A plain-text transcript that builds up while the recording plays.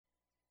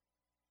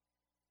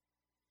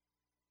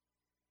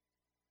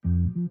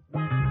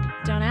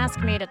Don't ask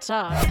me to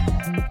talk.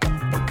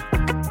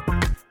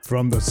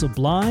 From the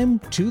sublime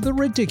to the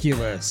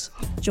ridiculous.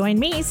 Join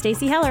me,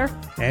 Stacey Heller,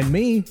 And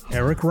me,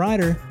 Eric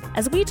Ryder.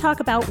 as we talk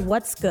about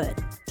what's good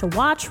to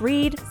watch,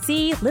 read,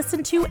 see,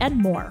 listen to, and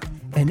more.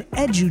 An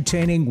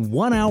edutaining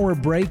 1-hour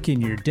break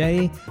in your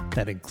day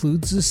that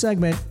includes the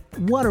segment,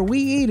 What Are We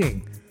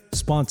Eating?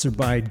 Sponsored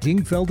by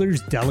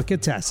Dingfelder's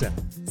Delicatessen.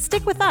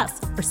 Stick with us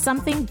for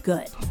something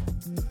good.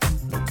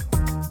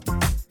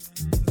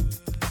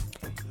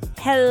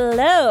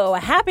 Hello.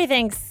 Happy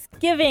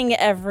Thanksgiving,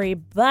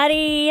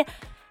 everybody.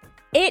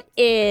 It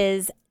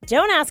is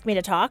Don't Ask Me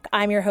to Talk.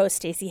 I'm your host,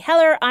 Stacey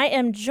Heller. I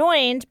am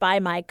joined by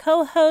my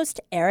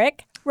co-host,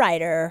 Eric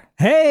Ryder.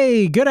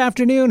 Hey, good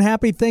afternoon.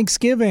 Happy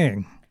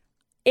Thanksgiving.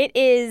 It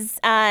is...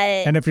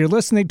 And if you're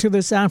listening to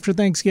this after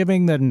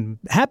Thanksgiving, then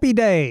happy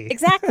day.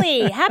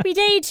 Exactly. Happy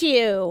day to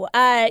you.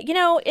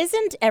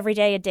 Isn't every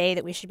day a day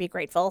that we should be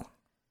grateful?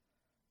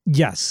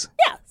 Yes.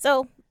 Yeah.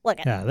 So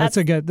look at Yeah, that's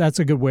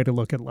a good way to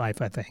look at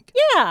life, I think.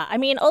 Yeah. I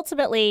mean,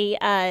 ultimately,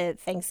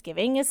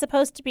 Thanksgiving is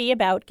supposed to be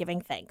about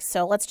giving thanks.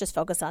 So let's just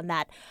focus on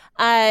that.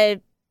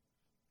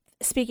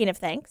 Speaking of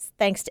thanks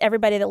to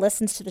everybody that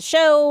listens to the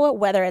show,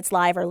 whether it's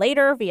live or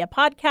later via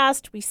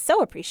podcast, we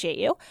so appreciate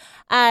you.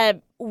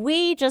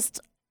 We just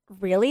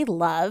really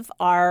love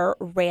our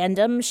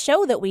random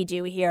show that we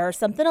do here,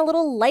 something a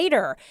little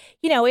lighter.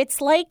 You know,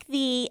 it's like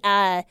the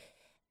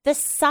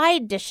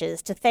side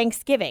dishes to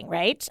Thanksgiving,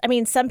 right? I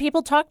mean, some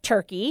people talk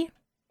turkey,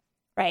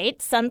 right?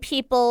 Some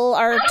people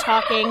are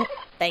talking,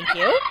 thank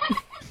you.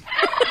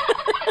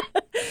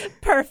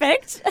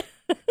 Perfect.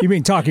 You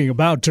mean talking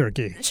about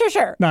turkey?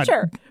 Sure. Not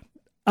sure.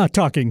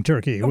 Talking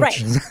turkey, which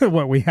Right. is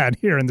what we had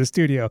here in the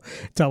studio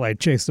until I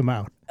chased them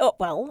out. Oh,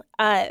 well,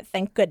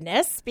 thank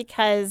goodness,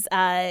 because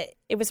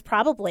it was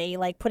probably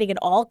like putting an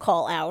all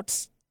call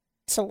out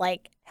to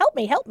like, help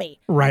me.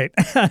 Right.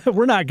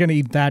 We're not going to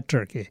eat that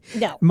turkey.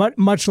 No.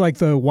 Much like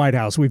the White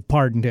House, we've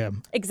pardoned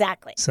him.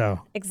 Exactly. So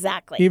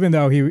Exactly. even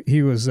though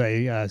he was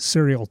a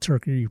serial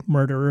turkey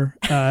murderer,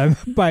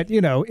 but,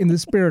 in the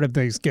spirit of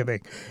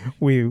Thanksgiving,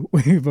 we've,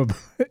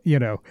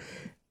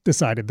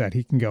 decided that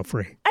he can go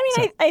free. I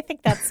mean, I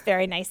think that's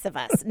very nice of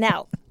us.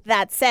 Now,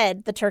 that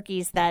said, the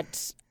turkeys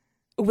that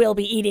we'll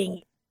be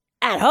eating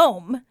at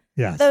home,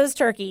 Yes. those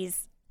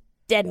turkeys,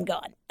 dead and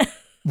gone.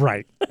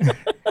 Right.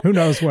 Who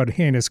knows what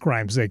heinous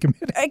crimes they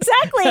committed.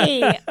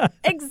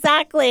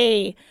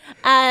 Exactly.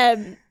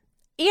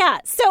 Yeah.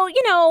 So,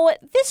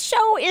 this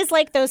show is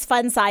like those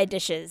fun side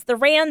dishes, the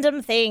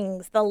random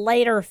things, the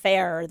lighter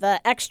fare,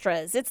 the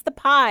extras. It's the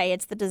pie.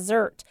 It's the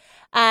dessert.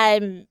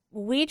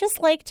 We just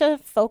like to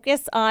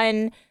focus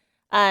on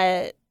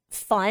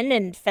fun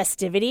and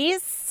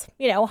festivities,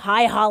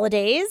 high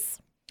holidays.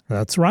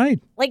 That's right.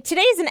 Like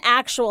today's an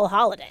actual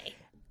holiday.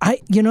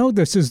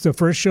 This is the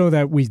first show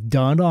that we've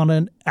done on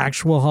an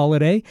actual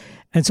holiday.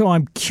 And so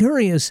I'm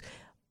curious,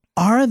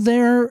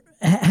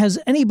 has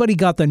anybody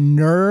got the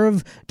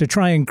nerve to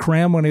try and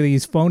cram one of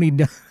these phony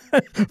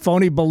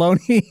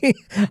baloney,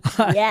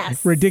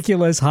 Yes.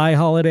 ridiculous high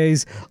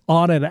holidays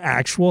on an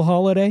actual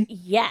holiday?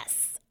 Yes.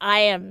 I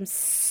am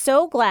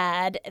so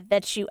glad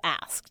that you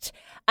asked.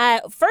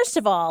 First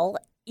of all,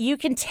 you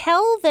can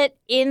tell that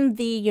in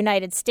the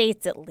United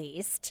States, at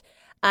least,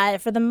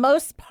 for the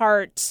most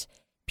part,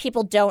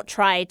 people don't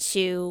try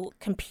to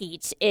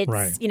compete. It's,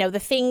 Right. The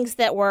things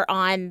that were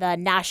on the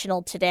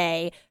national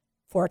today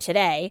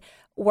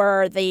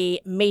were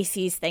the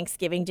Macy's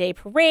Thanksgiving Day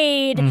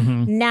Parade,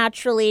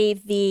 naturally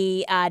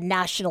the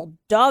National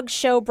Dog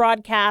Show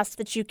broadcast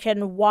that you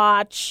can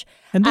watch.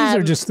 And these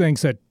are just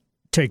things that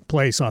take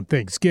place on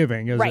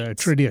Thanksgiving as a Right.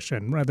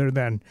 tradition rather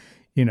than,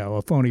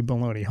 a phony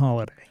baloney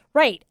holiday.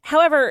 Right.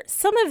 However,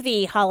 some of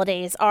the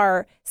holidays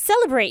are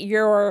celebrate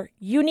your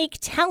unique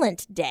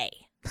talent day.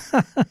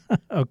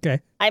 Okay.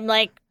 I'm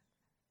like,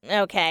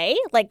 okay,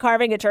 like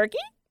carving a turkey,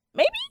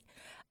 maybe?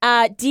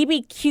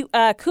 D.B.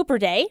 Cooper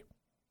Day,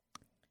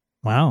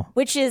 Wow.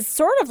 which is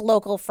sort of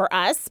local for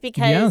us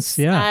because Yes,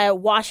 yeah.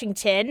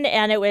 Washington,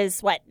 and it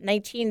was,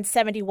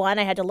 1971,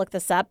 I had to look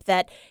this up,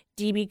 that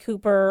D.B.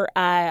 Cooper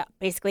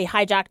basically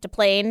hijacked a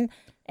plane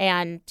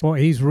and... Well,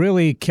 he's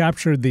really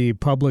captured the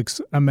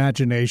public's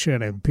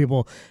imagination and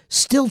people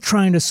still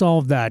trying to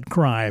solve that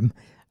crime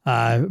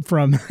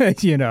from,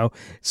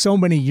 so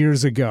many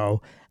years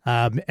ago.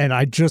 And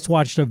I just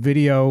watched a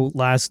video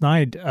last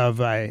night of,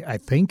 I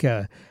think,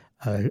 a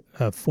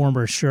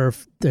former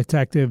sheriff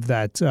detective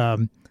that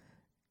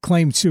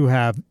claims to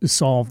have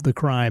solved the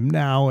crime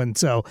now. And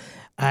so,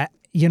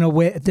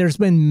 there's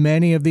been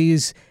many of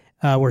these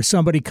where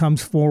somebody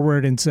comes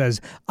forward and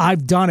says,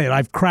 I've done it.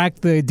 I've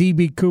cracked the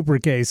D.B. Cooper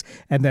case.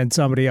 And then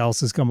somebody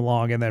else has come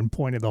along and then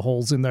pointed the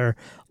holes in their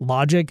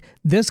logic.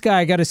 This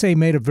guy, I got to say,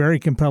 made a very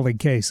compelling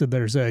case. And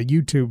there's a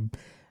YouTube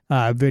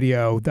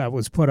video that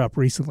was put up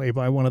recently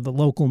by one of the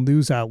local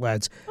news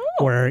outlets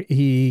where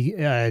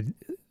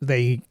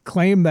they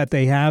claim that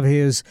they have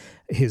his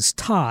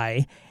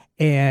tie.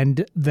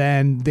 And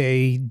then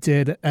they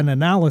did an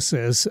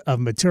analysis of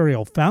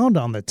material found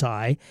on the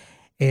tie.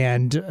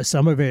 and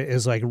some of it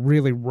is like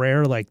really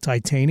rare, like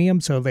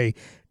titanium. So they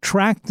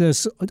tracked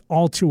this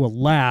all to a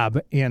lab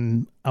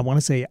in, I want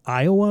to say,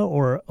 Iowa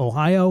or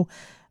Ohio,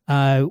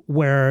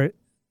 where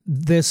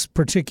this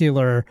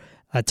particular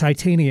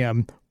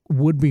titanium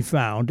would be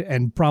found,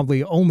 and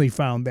probably only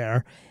found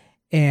there.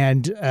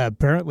 And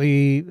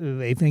apparently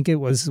they think it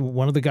was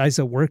one of the guys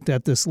that worked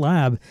at this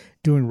lab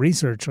doing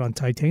research on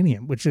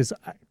titanium, which is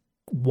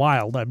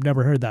wild. I've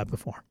never heard that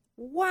before.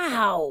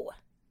 Wow.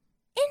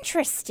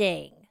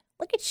 Interesting.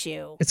 Look at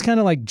you. It's kind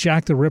of like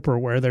Jack the Ripper,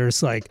 where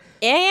there's like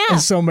Yeah.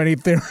 so many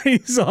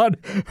theories on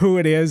who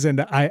it is.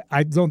 And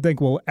I don't think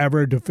we'll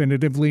ever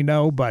definitively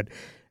know. But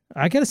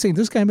I got to say,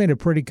 this guy made a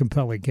pretty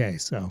compelling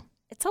case. So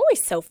It's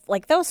always so,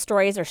 like, those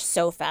stories are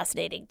so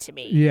fascinating to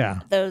me. yeah.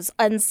 Those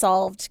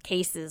unsolved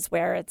cases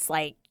where it's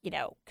like,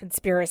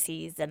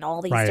 conspiracies and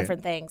all these Right.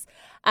 different things.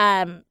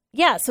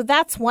 Yeah, so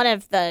that's one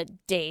of the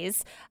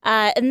days.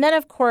 And then,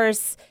 of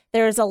course,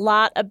 there's a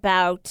lot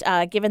about,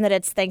 given that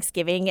it's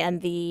Thanksgiving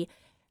and the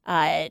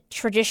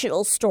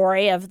traditional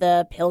story of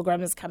the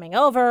Pilgrims coming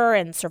over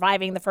and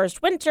surviving the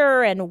first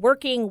winter and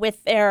working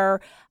with their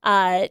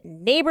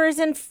neighbors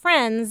and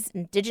friends,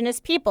 indigenous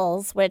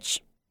peoples,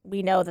 which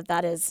we know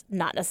that is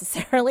not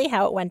necessarily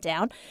how it went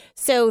down.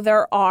 So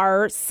there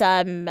are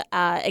some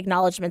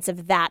acknowledgments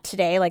of that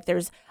today. Like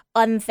there's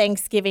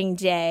Unthanksgiving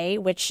Day,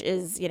 which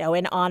is,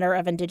 in honor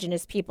of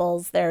indigenous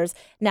peoples. There's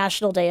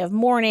National Day of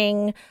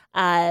Mourning.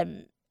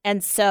 And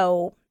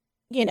so,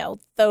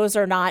 those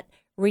are not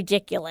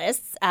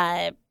ridiculous.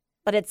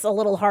 But it's a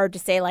little hard to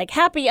say like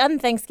Happy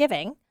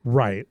Unthanksgiving.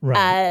 Right.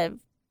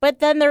 But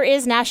then there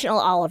is National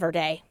Oliver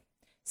Day.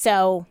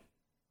 So,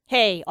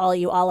 hey, all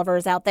you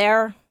Olivers out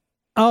there.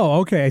 Oh,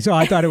 okay. So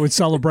I thought it was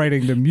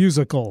celebrating the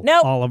musical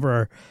Nope.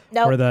 Oliver,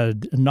 Nope. or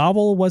the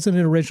novel. Wasn't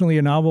it originally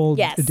a novel?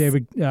 Yes.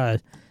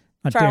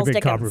 Not Charles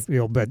David Dickens.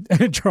 Copperfield, but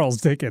Charles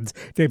Dickens.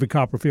 David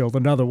Copperfield,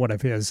 another one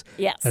of his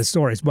Yes.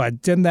 stories.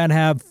 But didn't that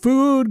have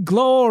food,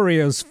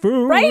 glorious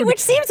food? Right, which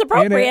seems in it?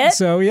 appropriate.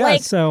 So, yeah.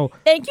 Like, so,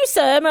 thank you,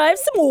 sir. May I have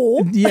some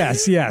more?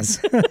 yes.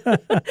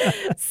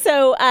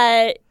 So,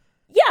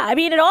 yeah, I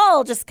mean, it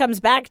all just comes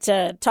back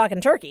to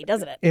talking turkey,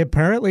 doesn't it?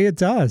 Apparently it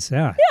does.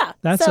 Yeah. Yeah.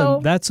 That's so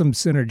that's some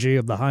synergy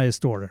of the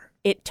highest order.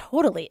 it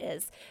totally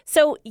is.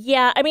 So,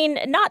 yeah, I mean,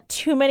 not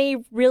too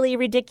many really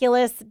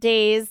ridiculous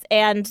days.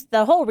 And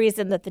the whole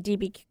reason that the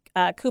D.B.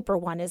 Cooper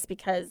one is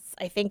because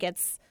I think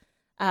it's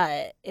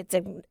an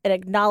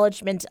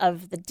acknowledgement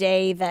of the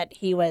day that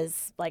he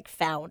was like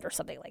found or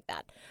something like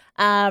that.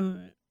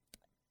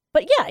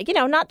 But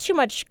yeah, not too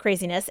much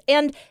craziness.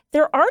 And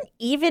there aren't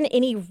even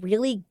any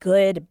really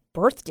good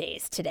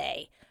birthdays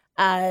today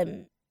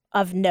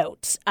of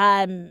note.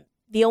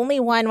 The only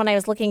one when I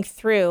was looking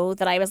through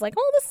that I was like,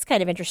 oh, this is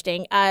kind of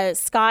interesting,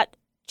 Scott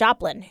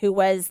Joplin, who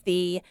was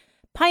the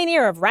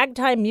pioneer of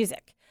ragtime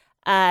music.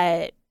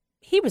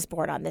 He was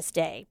born on this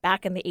day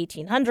back in the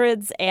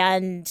 1800s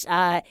and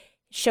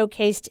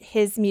showcased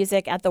his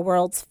music at the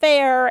World's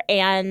Fair,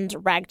 and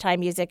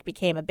ragtime music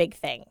became a big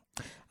thing.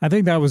 I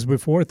think that was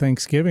before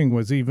Thanksgiving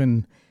was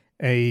even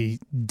a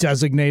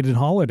designated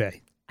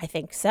holiday. I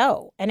think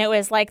so. And it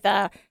was like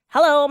the,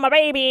 hello, my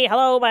baby,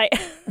 hello, my...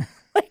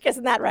 like,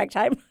 isn't that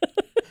ragtime?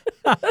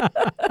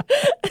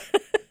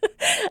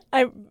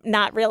 I'm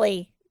not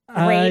really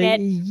great at...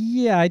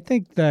 Yeah, I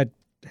think that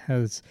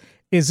is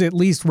at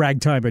least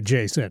ragtime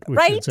adjacent, we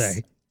should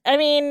say. I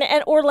mean,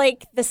 or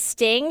like The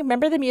Sting.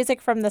 Remember the music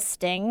from The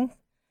Sting?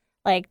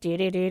 Like,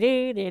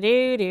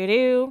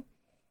 do-do-do-do-do-do-do-do.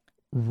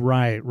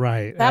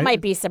 Right. That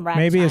might be some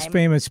ragtime. Maybe his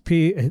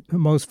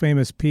most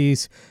famous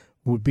piece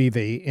would be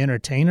The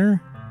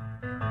Entertainer.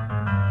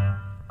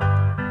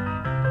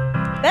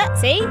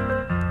 See?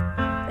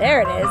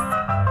 There it is.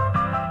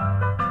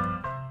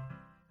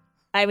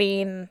 I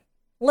mean,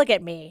 look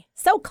at me.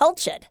 So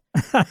cultured.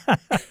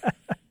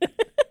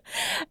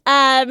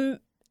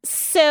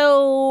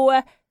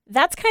 So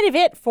that's kind of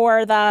it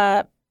for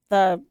the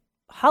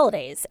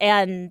holidays.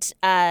 And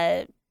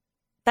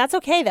that's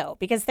okay, though,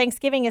 because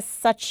Thanksgiving is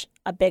such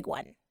a big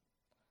one.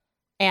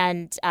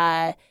 And,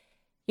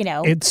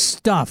 It's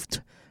stuffed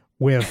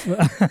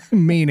with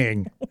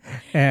meaning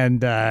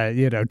and,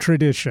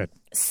 tradition.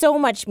 So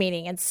much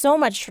meaning and so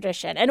much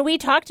tradition. And we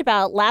talked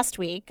about last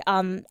week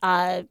on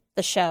the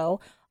show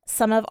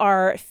some of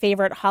our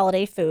favorite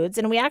holiday foods.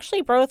 And we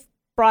actually both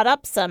brought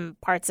up some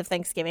parts of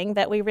Thanksgiving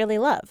that we really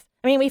love.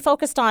 I mean, we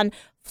focused on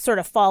sort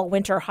of fall,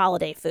 winter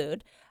holiday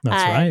food.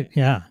 That's right.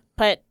 Yeah.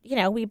 But,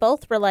 we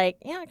both were like,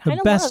 yeah, I kind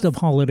The of best love. of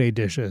holiday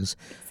dishes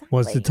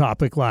was the Exactly.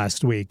 topic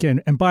last week.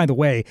 And by the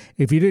way,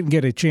 if you didn't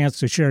get a chance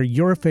to share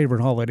your favorite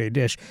holiday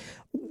dish,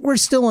 we're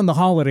still in the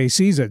holiday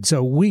season,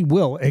 so we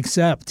will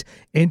accept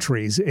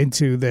entries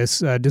into this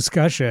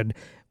discussion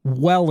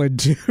well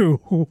into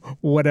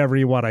whatever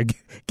you want to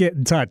get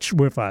in touch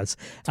with us.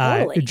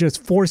 Totally.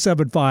 Just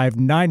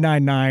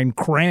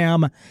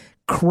 475-999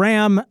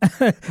 cram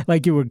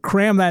like you would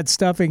cram that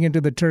stuffing into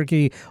the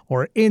turkey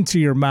or into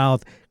your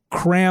mouth.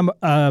 Cram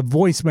a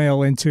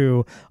voicemail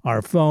into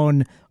our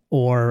phone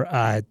or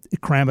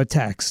cram a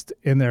text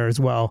in there as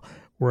well.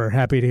 we're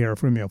happy to hear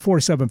from you.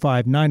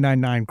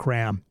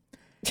 475-999-CRAM.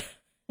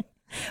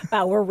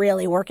 Wow, we're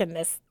really working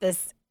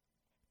this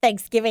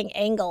Thanksgiving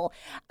angle.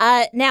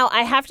 Now,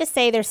 I have to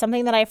say there's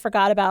something that I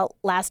forgot about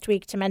last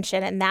week to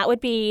mention, and that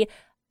would be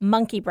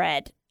monkey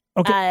bread.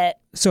 Okay,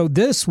 so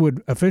this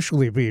would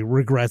officially be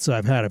regrets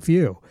I've had a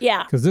few.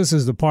 Yeah. Because this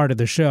is the part of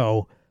the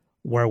show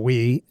where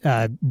we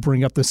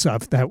bring up the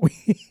stuff that we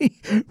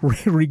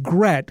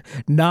regret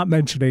not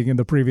mentioning in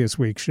the previous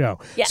week's show.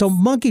 Yes. So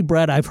monkey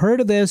bread, I've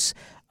heard of this.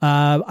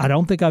 I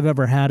don't think I've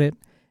ever had it.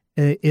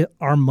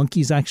 Are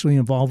monkeys actually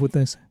involved with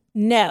this?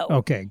 No.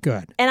 Okay,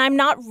 good. And I'm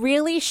not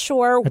really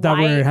sure I thought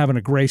why. we were having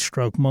a gray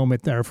stroke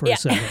moment there for a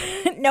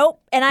second.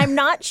 Nope. And I'm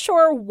not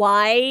sure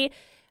why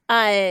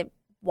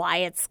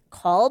it's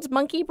called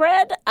monkey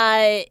bread.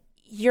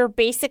 You're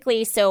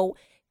basically, so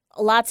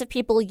lots of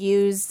people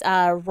use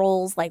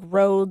rolls like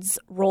Rhodes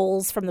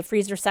rolls from the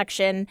freezer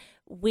section.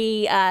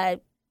 My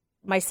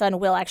son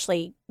Will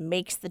actually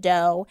makes the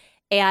dough,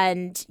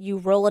 and you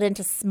roll it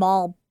into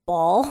small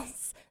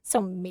balls. So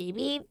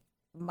maybe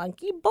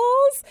monkey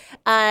balls,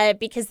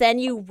 because then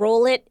you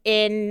roll it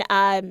in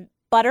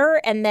butter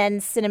and then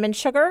cinnamon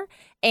sugar,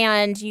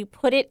 and you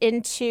put it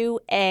into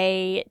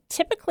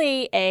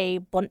typically a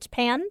bundt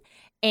pan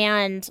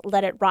and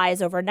let it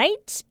rise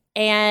overnight.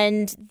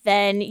 And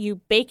then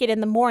you bake it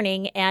in the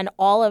morning, and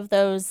all of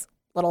those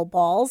little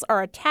balls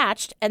are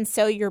attached. And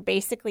so you're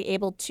basically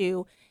able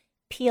to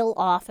peel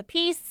off a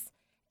piece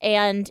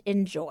and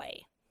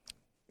enjoy.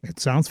 It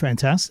sounds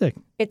fantastic.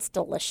 It's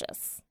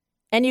delicious.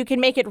 And you can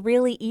make it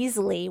really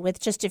easily with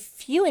just a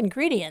few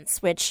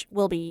ingredients, which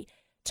we'll be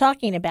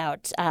talking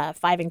about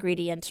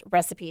 5-ingredient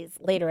recipes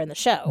later in the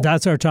show.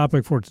 That's our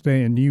topic for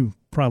today, and you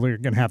probably are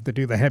going to have to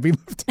do the heavy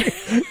lifting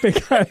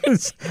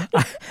because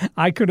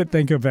I couldn't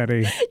think of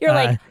any. You're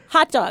like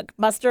hot dog,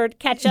 mustard,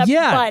 ketchup,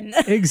 bun.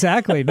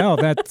 Exactly. No,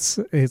 that's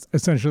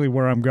essentially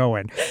where I'm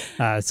going.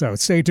 So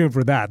stay tuned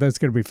for that. That's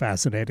going to be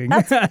fascinating.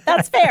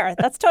 That's fair.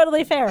 That's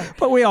totally fair.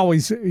 But we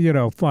always,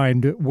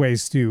 find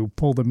ways to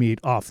pull the meat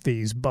off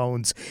these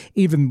bones,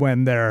 even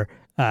when they're,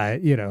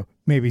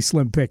 maybe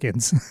slim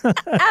pickings.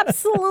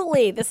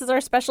 Absolutely. This is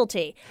our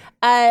specialty.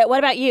 What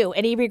about you?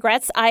 Any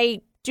regrets?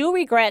 I do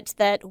regret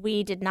that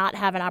we did not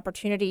have an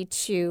opportunity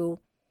to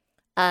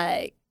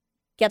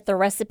get the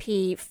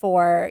recipe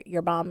for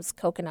your mom's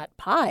coconut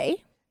pie.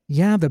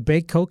 Yeah, the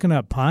baked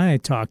coconut pie I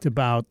talked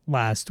about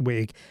last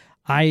week.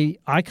 I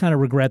kind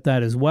of regret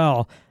that as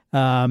well.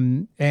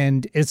 And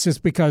it's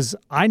just because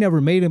I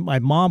never made it. My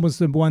mom was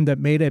the one that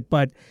made it.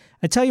 But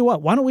I tell you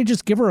what, why don't we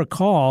just give her a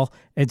call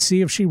and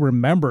see if she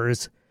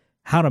remembers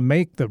how to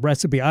make the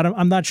recipe.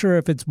 I'm not sure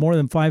if it's more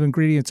than 5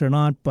 ingredients or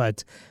not,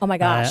 but oh my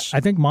gosh, I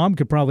think Mom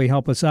could probably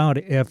help us out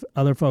if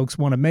other folks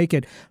want to make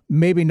it.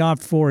 Maybe not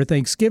for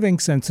Thanksgiving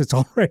since it's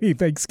already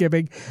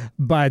Thanksgiving,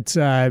 but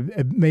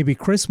maybe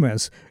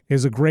Christmas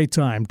is a great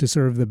time to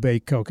serve the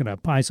baked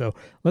coconut pie. So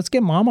let's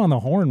get Mom on the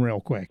horn real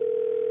quick.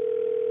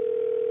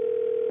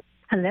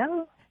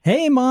 Hello.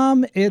 Hey,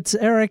 Mom, it's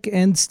Eric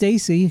and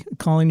Stacy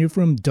calling you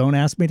from Don't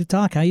Ask Me to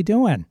Talk. How you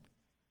doing?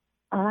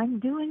 I'm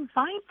doing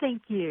fine,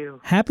 thank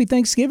you. Happy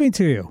Thanksgiving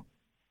to you.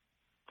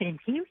 Thank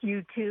you.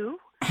 You too.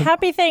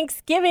 Happy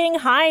Thanksgiving.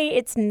 Hi,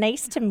 it's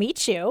nice to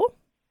meet you.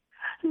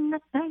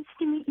 Nice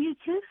to meet you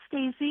too,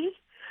 Stacy.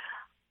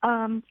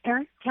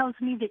 Eric tells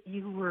me that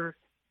you were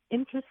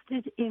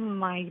interested in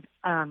my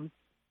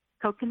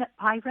coconut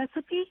pie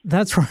recipe.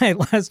 That's right.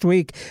 Last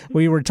week,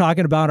 we were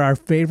talking about our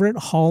favorite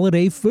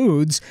holiday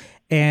foods,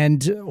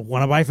 and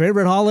one of my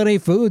favorite holiday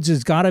foods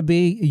has got to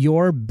be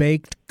your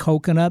baked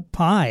coconut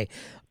pie.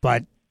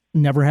 But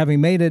never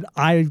having made it,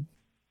 I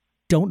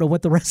don't know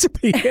what the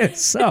recipe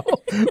is. So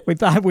we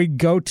thought we'd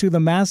go to the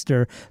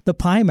master, the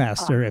pie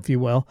master, if you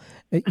will.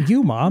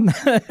 You, Mom.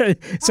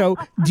 So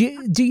do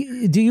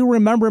you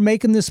remember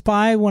making this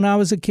pie when I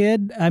was a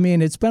kid? I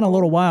mean, it's been a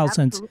little while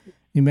since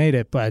you made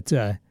it, but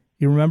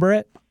you remember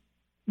it?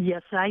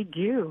 Yes, I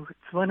do.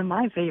 It's one of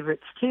my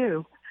favorites,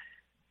 too.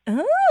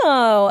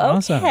 Oh,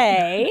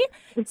 okay.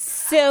 Awesome.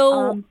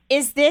 So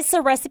is this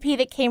a recipe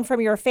that came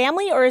from your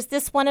family, or is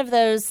this one of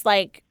those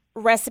like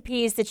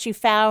recipes that you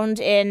found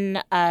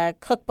in a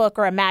cookbook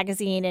or a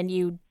magazine and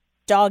you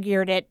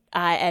dog-eared it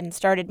and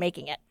started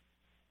making it?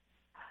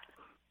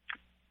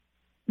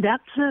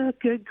 That's a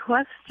good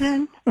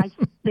question. I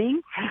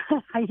think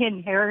I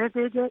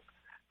inherited it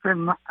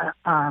from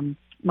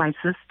my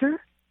sister.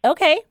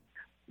 Okay.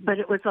 But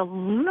it was a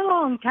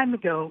long time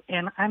ago,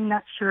 and I'm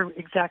not sure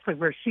exactly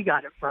where she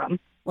got it from.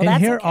 Well, and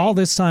that's here, okay. all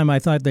this time, I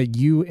thought that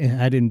you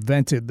had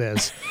invented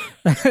this,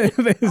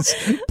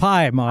 this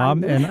pie,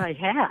 Mom. I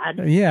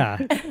had. Yeah.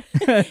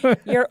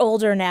 You're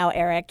older now,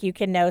 Eric. You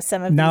can know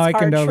some of now these I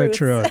can hard know truths. the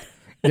truth.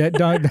 Yeah,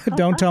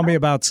 don't tell me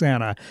about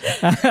Santa.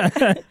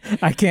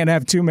 I can't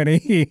have too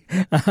many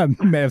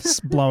myths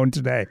blown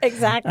today.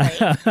 Exactly.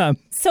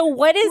 So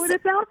what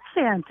What about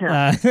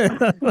Santa?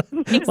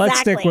 Let's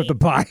stick with the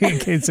pie in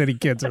case any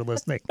kids are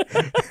listening.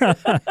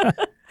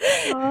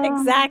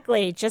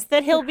 Exactly. Just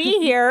that he'll be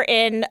here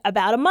in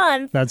about a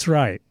month. That's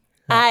right.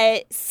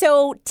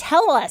 So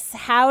tell us,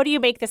 how do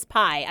you make this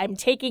pie? I'm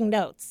taking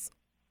notes.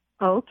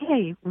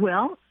 Okay,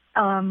 well,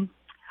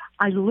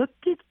 I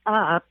looked it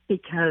up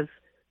because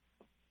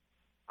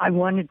I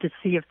wanted to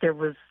see if there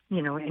was,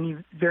 any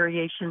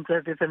variations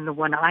other than the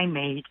one I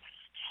made.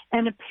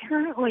 And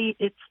apparently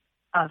its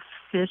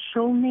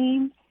official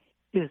name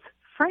is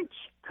French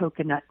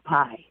coconut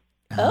pie.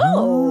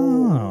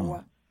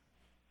 Oh.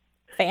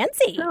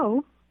 Fancy.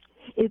 So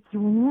it's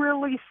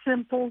really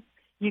simple.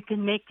 You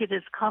can make it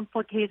as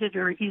complicated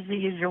or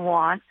easy as you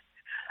want.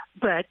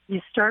 But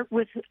you start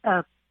with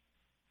a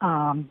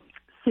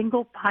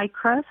single pie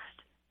crust.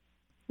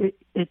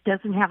 It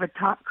doesn't have a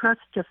top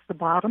crust, just the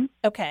bottom.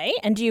 Okay.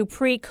 And do you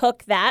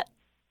pre-cook that?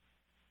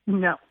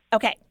 No.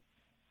 Okay.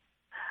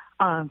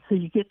 So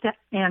you get that.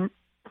 And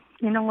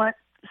you know what?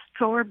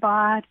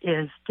 Store-bought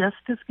is just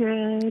as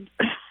good.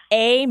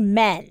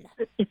 Amen.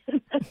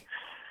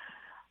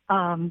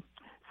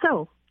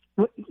 So,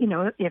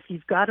 if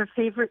you've got a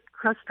favorite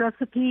crust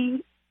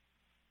recipe,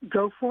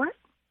 go for it.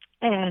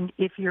 And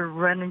if you're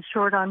running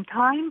short on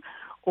time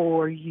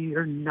or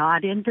you're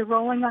not into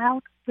rolling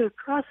out the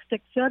crust,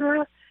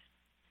 etc.,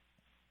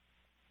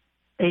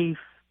 a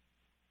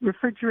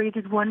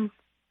refrigerated one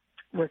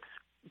works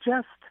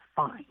just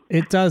fine.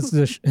 It does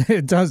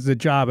the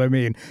job. I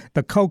mean,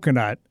 the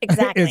coconut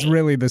Exactly. is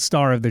really the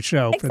star of the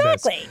show for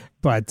this. Exactly.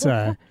 But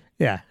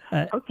yeah.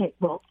 Okay,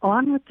 well,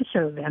 on with the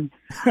show then.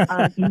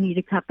 You need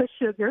a cup of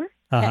sugar,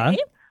 Uh-huh. Okay.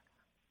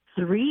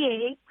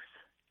 3 eggs,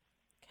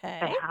 Okay.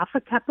 a half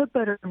a cup of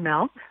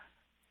buttermilk,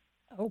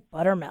 Oh,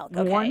 buttermilk.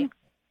 Okay.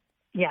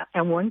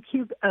 and 1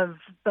 cube of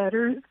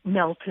butter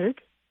melted.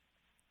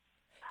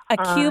 A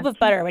cube of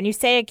butter. When you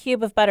say a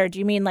cube of butter, do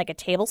you mean like a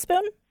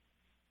tablespoon?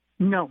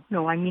 No,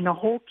 I mean a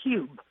whole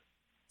cube.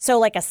 So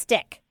like a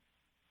stick.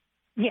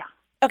 Yeah.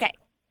 Okay.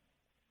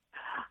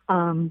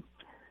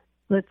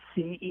 Let's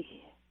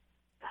see.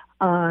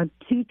 2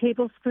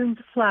 tablespoons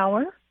of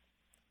flour,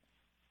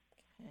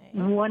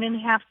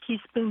 1.5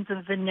 teaspoons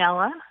of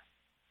vanilla.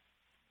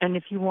 And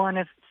if you want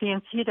to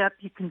fancy it up,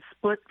 you can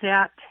split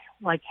that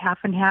like half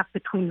and half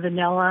between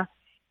vanilla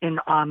and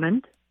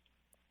almond.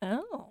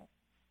 Oh.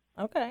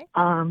 Okay.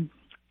 A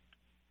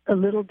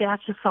little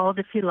dash of salt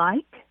if you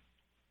like.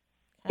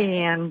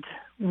 Okay. And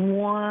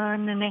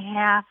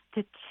 1.5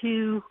 to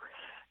 2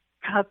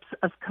 cups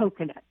of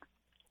coconut.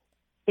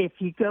 If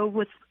you go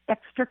with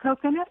extra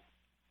coconut,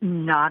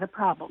 not a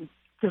problem,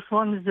 just as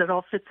long as it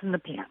all fits in the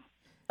pan.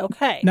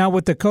 Okay. Now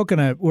with the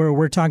coconut,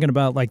 we're talking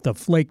about like the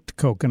flaked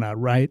coconut,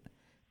 right?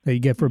 That you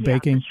get for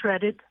baking? The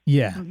shredded.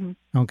 Yeah. Mhm.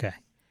 Okay.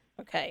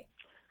 Okay.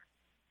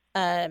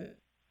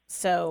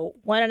 So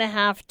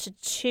 1.5 to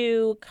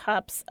 2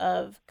 cups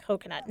of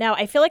coconut. Now,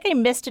 I feel like I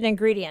missed an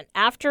ingredient.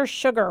 After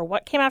sugar,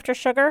 what came after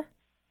sugar?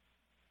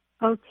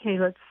 Okay,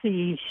 let's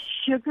see.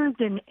 Sugar,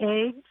 then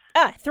eggs,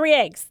 3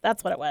 eggs.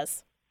 That's what it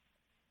was.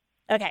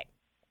 Okay.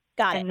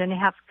 Got it. and then a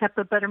half cup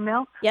of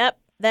buttermilk. Yep.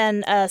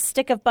 Then a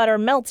stick of butter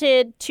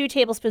melted, 2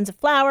 tablespoons of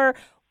flour,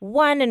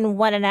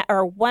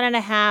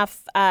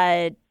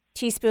 1.5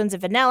 teaspoons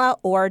of vanilla,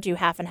 or do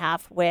half and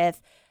half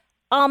with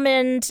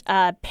almond,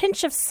 a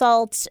pinch of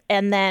salt,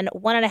 and then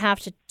 1.5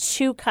 to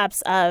 2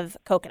 cups of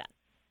coconut.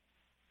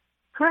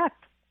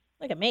 Correct.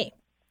 Look at me.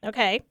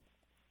 Okay.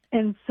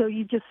 And so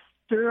you just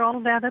stir all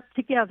that up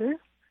together.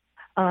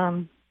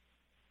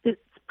 It's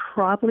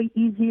probably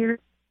easier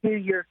to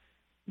do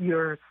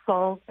your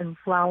salt and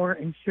flour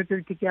and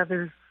sugar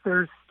together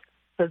first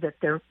so that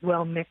they're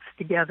well mixed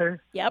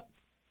together. Yep.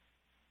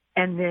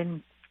 And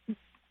then,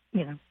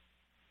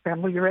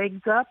 scramble your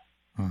eggs up,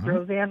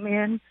 throw them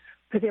in,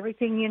 put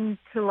everything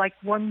into like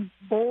one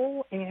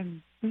bowl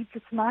and beat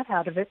the snot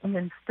out of it and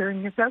then stir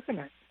in your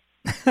coconut.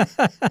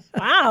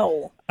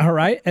 Wow. All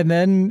right. And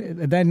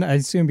then I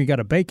assume you got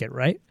to bake it,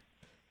 right?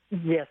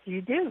 Yes,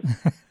 you do.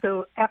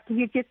 So after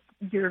you get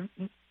your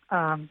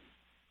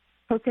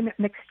coconut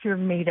mixture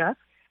made up,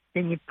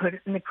 then you put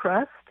it in the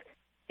crust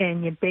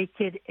and you bake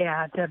it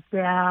at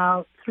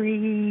about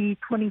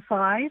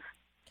 325.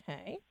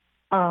 Okay.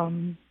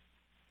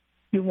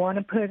 You want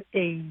to put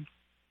a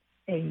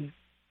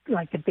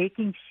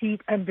baking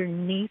sheet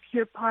underneath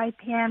your pie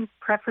pan,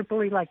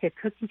 preferably like a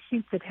cookie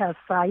sheet that has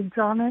sides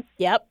on it.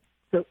 Yep.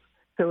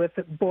 So if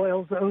it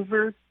boils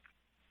over,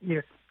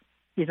 you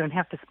don't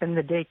have to spend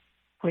the day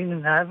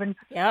cleaning the oven.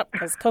 Yep.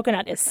 Because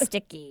coconut is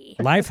sticky.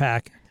 Life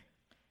hack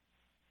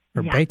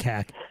or Yeah. bake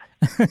hack.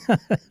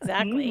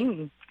 Exactly.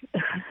 Mhm.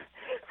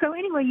 So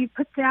anyway, you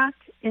put that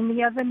in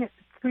the oven at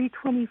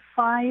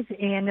 325,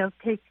 and it'll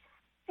take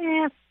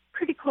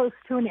pretty close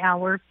to an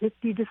hour,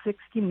 50 to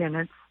 60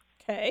 minutes.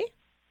 Okay.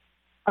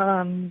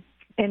 And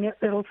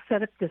it'll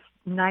set up this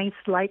nice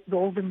light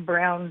golden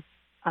brown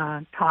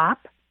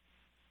top,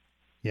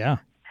 Yeah.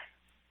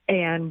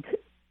 and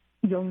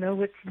you'll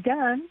know it's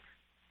done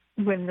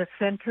when the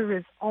center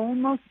is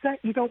almost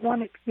set. You don't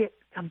want it to get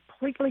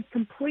completely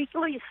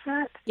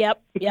set.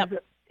 Yep.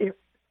 Because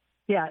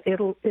Yep.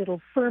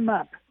 it'll firm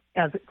up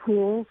as it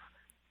cools.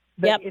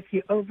 But Yep. if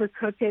you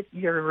overcook it,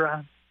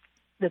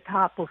 the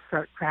top will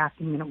start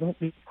cracking and it won't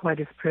be quite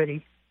as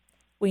pretty.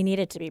 We need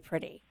it to be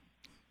pretty.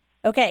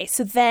 Okay,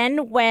 so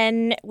then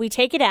when we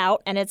take it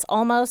out and it's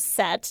almost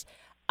set,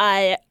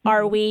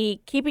 Are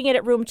we keeping it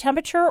at room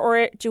temperature,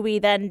 or do we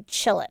then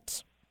chill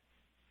it?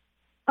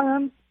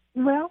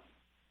 Well,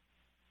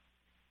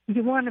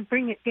 you want to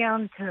bring it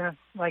down to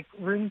like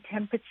room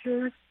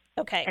temperature.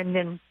 Okay. And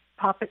then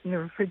pop it in the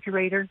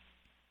refrigerator.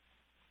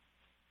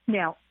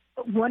 Now,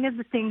 one of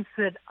the things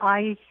that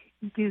I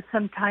do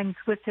sometimes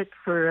with it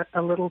for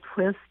a little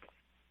twist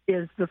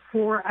is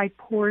before I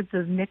pour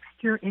the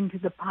mixture into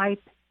the pie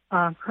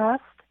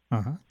crust,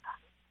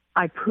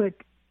 I put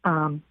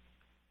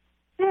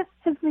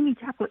as many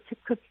chocolate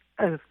chips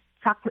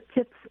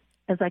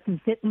as I can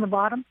fit in the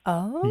bottom.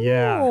 Oh.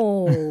 Yeah.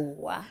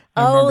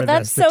 Oh,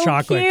 that's this, the so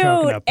chocolate cute.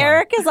 coconut pie.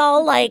 Eric is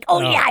all like,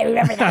 yeah, I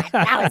remember that.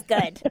 That was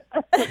good.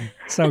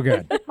 So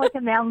good. It's like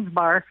a Mounds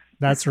bar.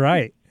 That's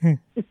right.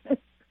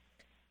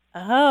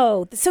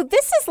 Oh, so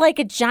this is like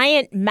a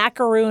giant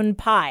macaroon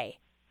pie.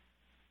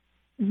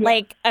 Yes.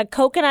 Like a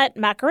coconut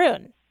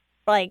macaroon.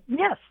 Like,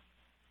 Yes.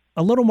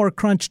 A little more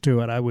crunch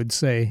to it, I would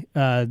say,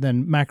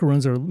 than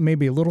macaroons, or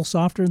maybe a little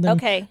softer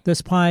than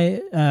this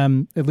pie,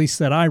 at least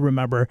that I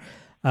remember.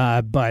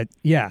 But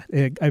yeah,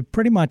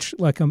 pretty much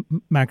like a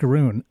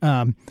macaroon.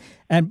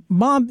 And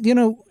Mom,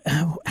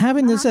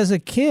 having this as a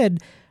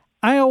kid,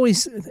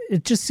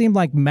 it just seemed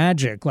like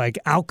magic, like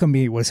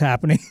alchemy was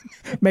happening,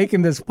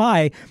 making this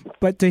pie.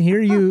 But to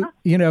hear you,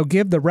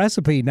 give the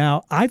recipe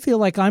now, I feel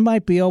like I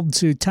might be able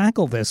to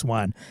tackle this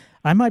one.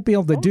 I might be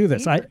able to do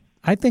this.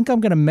 I think I'm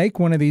going to make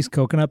one of these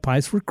coconut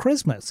pies for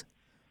Christmas.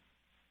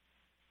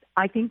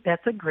 I think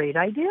that's a great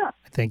idea.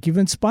 I think you've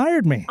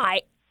inspired me.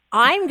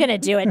 I'm going to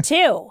do it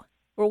too.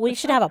 Well, we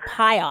should have a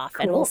pie off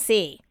and we'll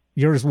see.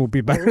 Yours will be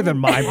better than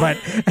mine, but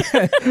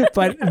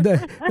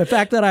the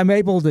fact that I'm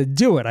able to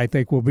do it, I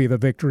think, will be the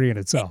victory in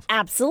itself.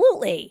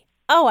 Absolutely.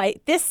 Oh,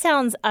 this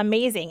sounds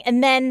amazing.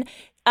 And then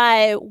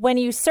when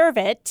you serve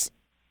it,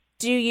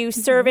 do you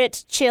serve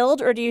it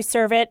chilled or do you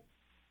serve it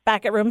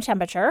back at room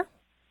temperature?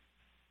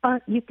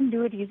 You can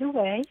do it either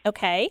way.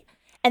 Okay.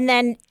 And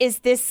then is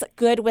this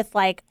good with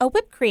like a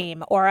whipped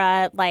cream or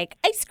a like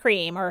ice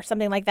cream or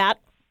something like that?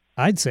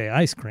 I'd say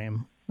ice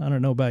cream. I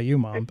don't know about you,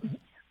 Mom.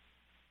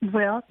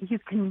 Well, you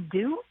can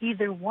do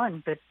either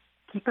one, but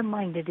keep in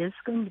mind it is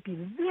going to be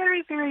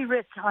very, very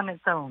rich on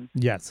its own.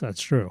 Yes,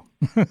 that's true.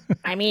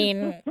 I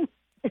mean,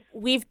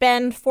 we've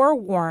been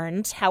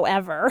forewarned.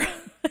 However,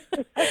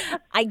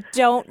 I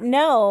don't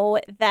know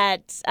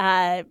that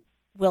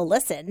we'll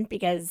listen,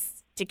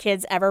 because do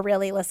kids ever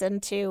really listen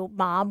to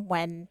Mom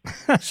when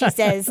she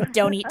says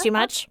don't eat too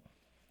much?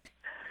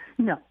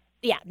 No.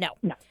 Yeah, no.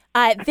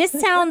 This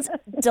sounds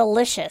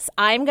delicious.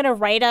 I'm going to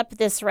write up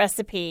this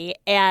recipe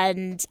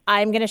and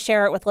I'm going to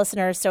share it with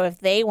listeners. So if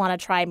they want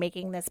to try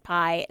making this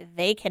pie,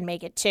 they can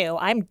make it too.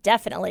 I'm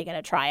definitely going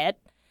to try it.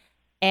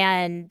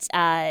 And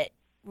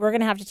we're going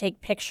to have to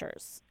take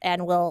pictures,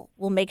 and we'll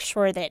make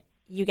sure that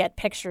you get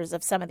pictures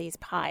of some of these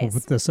pies. We'll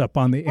put this up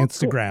on the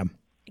Instagram.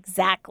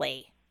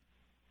 Exactly.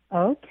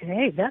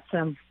 Okay, that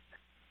sounds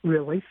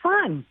really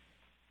fun.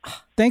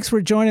 Thanks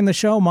for joining the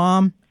show,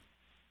 Mom.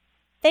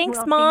 Thanks,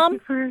 Well,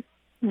 Mom.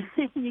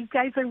 You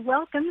guys are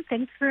welcome.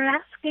 Thanks for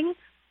asking.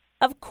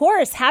 Of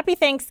course. Happy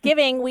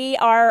Thanksgiving.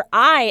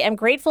 I am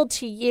grateful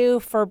to you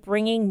for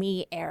bringing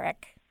me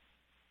Eric.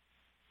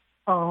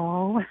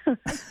 Oh,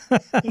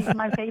 he's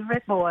my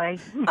favorite boy.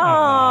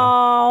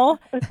 Oh.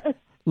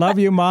 Love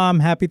you, Mom.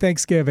 Happy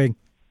Thanksgiving.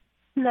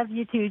 Love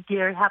you too,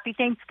 dear. Happy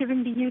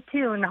Thanksgiving to you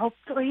too, and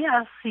hopefully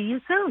I'll see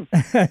you soon.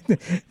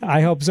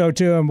 I hope so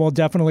too, and we'll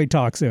definitely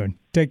talk soon.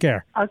 Take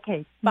care.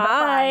 Okay.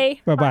 Bye.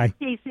 Bye-bye. Bye,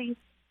 Stacey.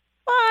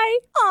 Bye.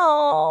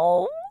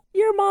 Oh,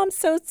 your mom's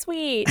so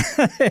sweet.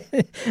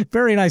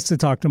 Very nice to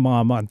talk to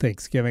Mom on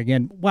Thanksgiving.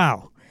 And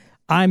wow,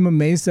 I'm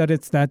amazed that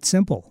it's that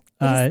simple.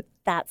 It's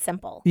that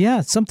simple.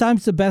 Yeah,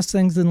 sometimes the best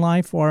things in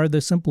life are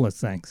the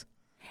simplest things.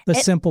 The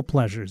simple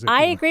pleasures.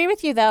 I agree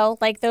with you, though.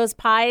 Like those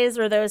pies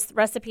or those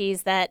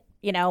recipes that,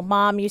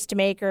 Mom used to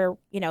make, or,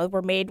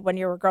 were made when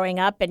you were growing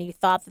up and you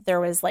thought that there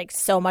was like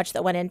so much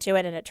that went into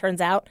it, and it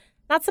turns out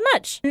not so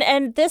much.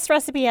 And this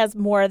recipe has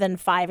more than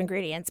 5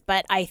 ingredients,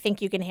 but I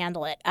think you can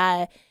handle it,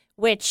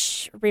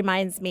 which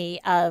reminds me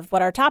of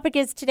what our topic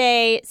is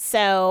today.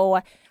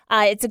 So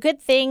it's a good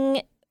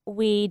thing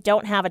we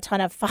don't have a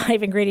ton of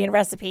 5-ingredient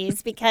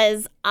recipes,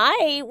 because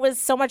I was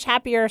so much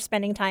happier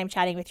spending time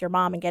chatting with your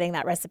mom and getting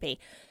that recipe.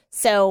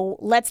 So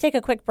let's take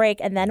a quick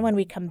break, and then when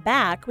we come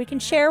back, we can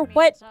share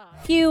what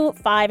few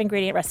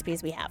 5-ingredient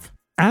recipes we have.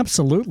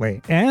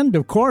 Absolutely. And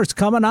of course,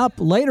 coming up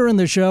later in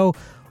the show,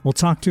 we'll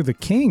talk to the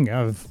king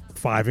of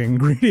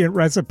 5-ingredient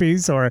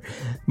recipes, or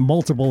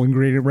multiple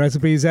ingredient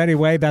recipes.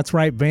 Anyway, that's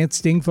right. Vance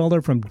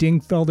Dingfelder from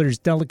Dingfelder's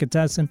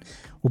Delicatessen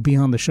will be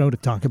on the show to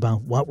talk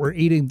about what we're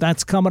eating.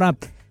 That's coming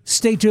up.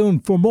 Stay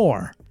tuned for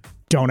more.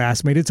 Don't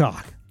Ask Me to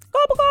Talk.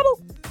 Gobble, gobble.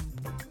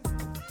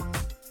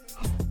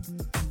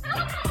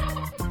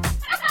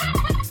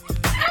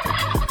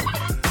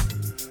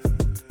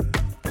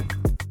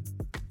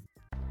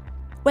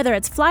 Whether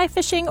it's fly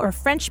fishing or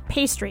French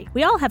pastry,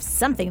 we all have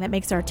something that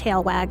makes our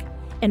tail wag.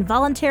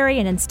 Involuntary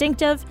and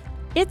instinctive,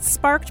 it's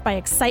sparked by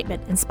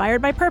excitement,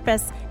 inspired by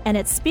purpose, and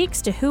it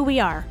speaks to who we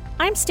are.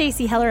 I'm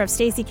Stacey Heller of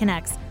Stacey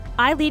Connects.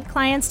 I lead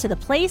clients to the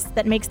place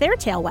that makes their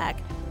tail wag.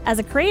 As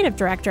a creative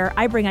director,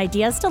 I bring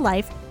ideas to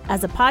life.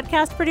 As a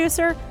podcast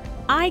producer,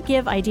 I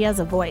give ideas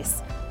a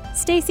voice.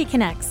 Stacey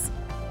Connects.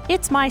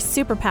 It's my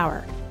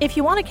superpower. If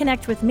you want to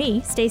connect with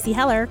me, Stacey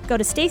Heller, go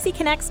to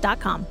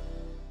staceyconnects.com.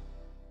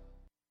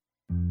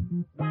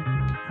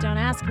 Don't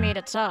ask me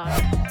to talk.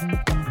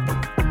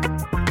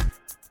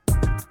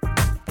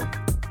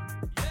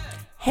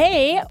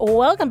 Hey,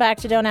 welcome back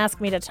to Don't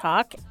Ask Me to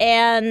Talk.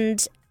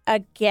 And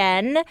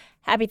again,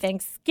 happy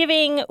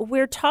Thanksgiving.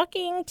 We're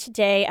talking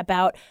today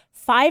about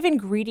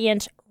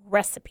 5-ingredient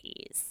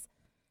recipes.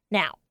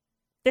 Now,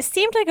 this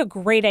seemed like a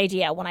great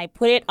idea when I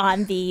put it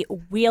on the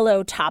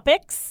Wheel-O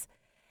topics.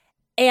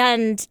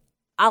 And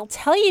I'll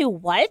tell you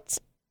what,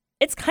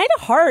 it's kind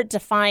of hard to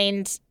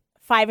find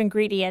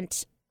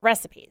 5-ingredient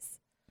recipes.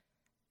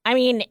 I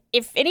mean,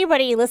 if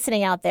anybody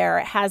listening out there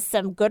has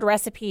some good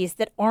recipes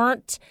that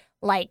aren't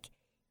like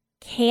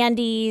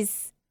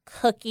candies,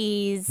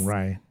 cookies,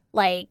 Right.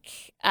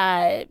 like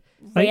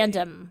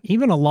random.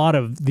 Even a lot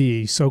of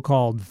the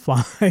so-called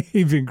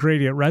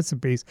 5-ingredient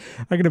recipes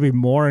are going to be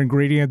more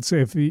ingredients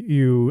if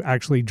you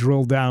actually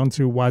drill down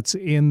to what's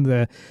in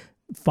the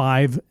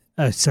 5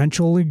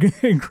 essential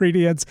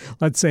ingredients.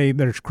 Let's say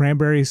there's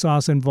cranberry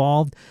sauce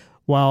involved.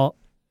 Well,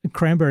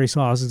 cranberry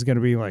sauce is going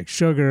to be like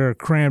sugar,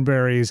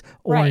 cranberries,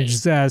 orange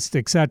zest,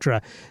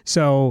 etc.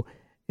 So,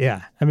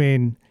 yeah, I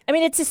mean,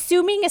 it's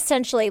assuming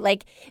essentially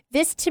like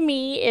this to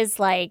me is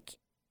like,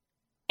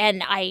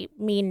 and I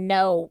mean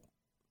no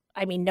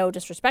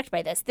disrespect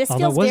by this. This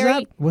feels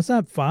very. Was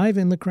that 5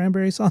 in the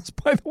cranberry sauce?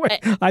 By the way,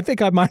 I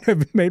think I might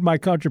have made my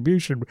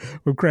contribution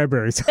with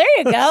cranberry sauce. There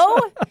you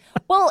go.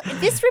 Well,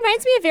 this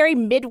reminds me of very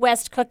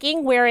Midwest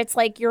cooking, where it's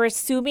like you're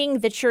assuming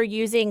that you're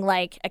using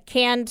like a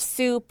canned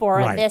soup or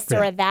a this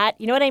or a that.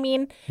 You know what I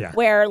mean? Yeah.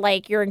 Where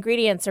like your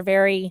ingredients are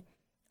very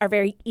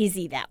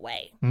easy that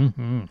way.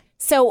 Mm-hmm.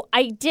 So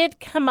I did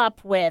come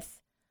up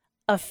with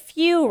a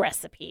few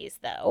recipes,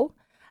 though.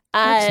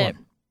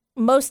 Excellent.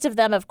 Most of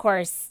them, of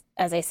course,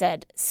 as I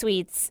said,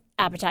 sweets,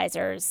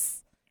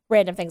 appetizers,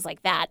 random things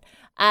like that.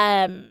 Do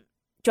you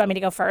want me to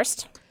go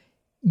first?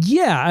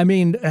 Yeah, I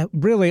mean,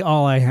 really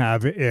all I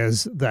have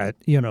is that,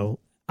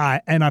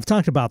 I've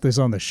talked about this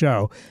on the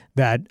show,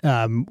 that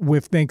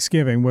with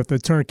Thanksgiving, with the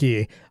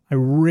turkey, I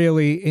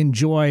really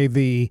enjoy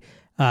the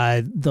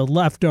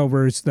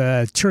leftovers,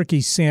 the turkey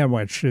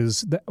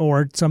sandwiches,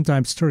 or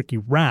sometimes turkey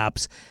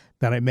wraps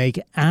that I make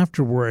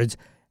afterwards.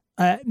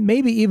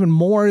 Maybe even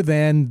more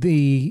than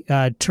the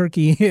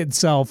turkey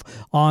itself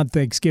on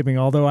Thanksgiving,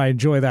 although I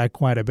enjoy that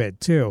quite a bit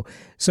too.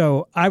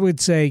 So I would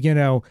say,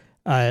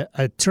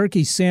 a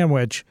turkey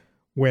sandwich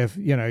with,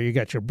 you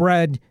got your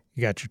bread,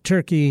 you got your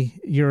turkey,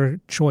 your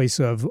choice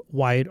of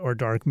white or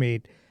dark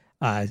meat,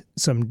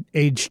 some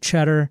aged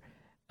cheddar,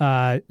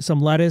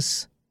 some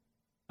lettuce,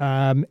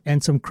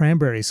 and some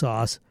cranberry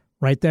sauce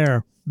right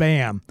there.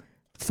 Bam.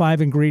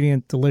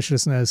 5-ingredient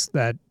deliciousness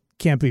that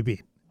can't be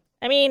beat.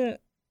 I mean,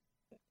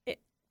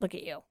 look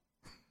at you.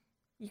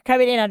 You're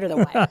coming in under the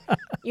wire.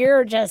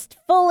 You're just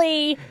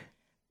fully,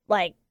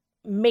 like,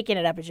 making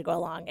it up as you go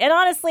along. And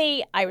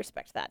honestly, I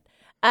respect that.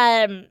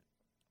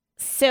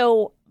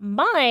 So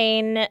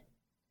mine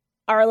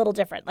are a little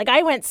different. Like,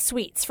 I went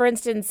sweets. For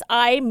instance,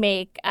 I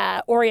make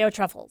Oreo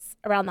truffles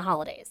around the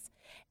holidays.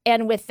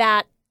 And with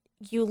that,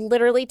 you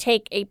literally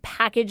take a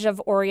package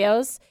of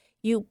Oreos,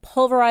 you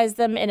pulverize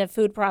them in a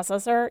food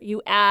processor,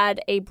 you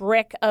add a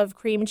brick of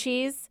cream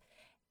cheese,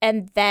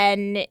 and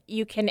then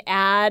you can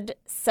add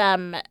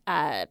some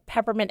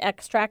peppermint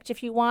extract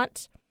if you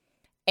want.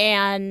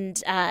 And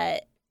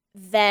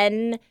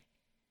then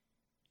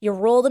you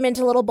roll them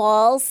into little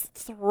balls,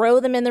 throw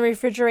them in the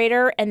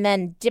refrigerator, and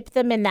then dip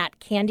them in that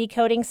candy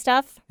coating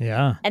stuff.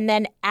 Yeah. And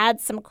then add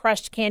some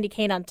crushed candy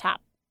cane on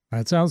top.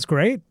 That sounds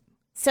great.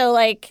 So,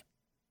 like,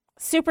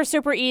 super,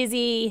 super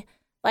easy,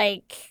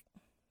 like,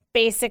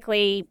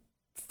 basically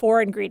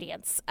 4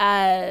 ingredients.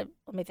 Let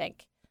me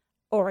think.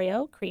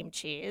 Oreo, cream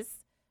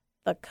cheese,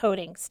 the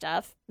coating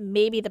stuff,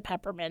 maybe the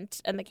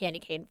peppermint and the candy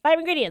cane. 5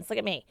 ingredients. Look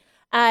at me.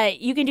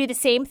 You can do the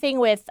same thing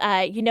with,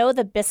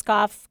 the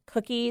Biscoff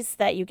cookies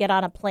that you get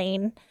on a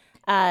plane.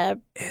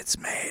 It's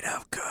made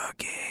of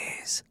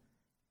cookies.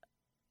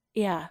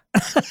 Yeah.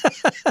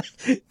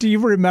 Do you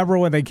remember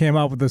when they came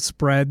out with the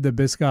spread, the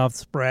Biscoff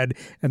spread,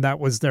 and that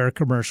was their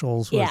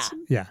commercials? Yeah.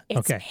 It's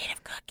okay. made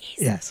of cookies.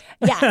 Yes.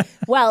 Yeah.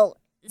 Well,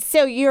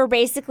 so you're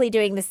basically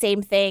doing the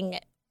same thing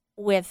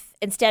with,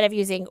 instead of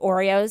using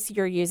Oreos,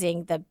 you're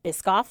using the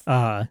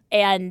Biscoff.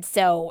 And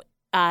so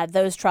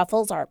those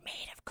truffles are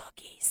made of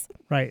cookies.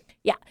 Right.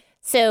 Yeah.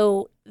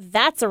 So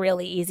that's a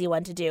really easy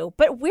one to do.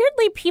 But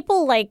weirdly,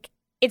 people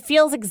it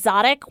feels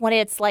exotic when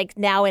it's like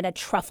now in a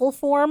truffle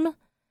form.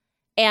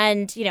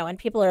 And, and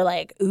people are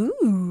like,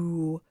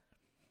 ooh.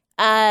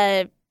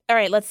 All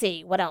right, let's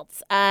see. What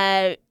else?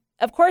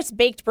 Of course,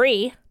 baked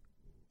brie.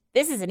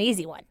 This is an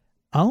easy one.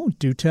 Oh,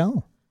 do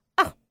tell.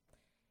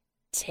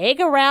 Take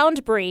a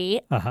round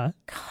brie,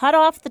 cut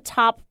off the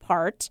top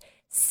part,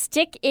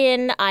 stick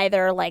in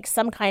either like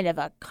some kind of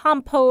a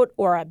compote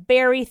or a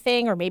berry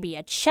thing, or maybe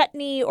a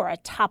chutney or a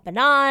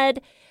tapenade.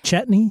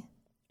 Chutney?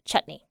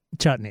 Chutney.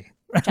 Chutney.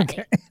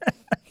 Chutney.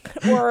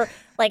 Or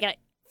like a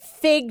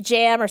fig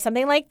jam or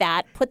something like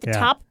that. Put the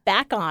top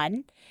back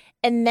on,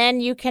 and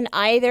then you can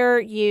either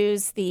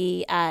use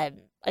the a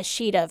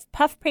sheet of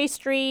puff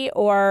pastry,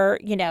 or,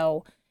 you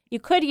know, you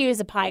could use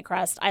a pie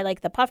crust. I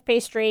like the puff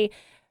pastry.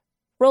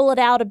 Roll it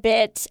out a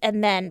bit,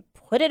 and then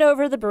put it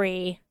over the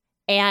brie.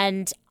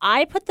 And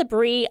I put the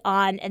brie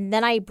on, and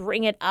then I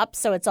bring it up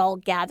so it's all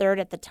gathered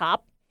at the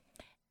top.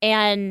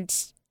 And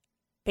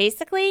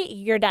basically,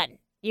 you're done.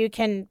 You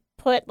can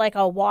put like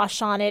a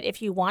wash on it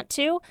if you want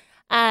to.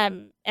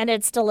 And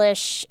it's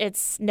delish.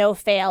 It's no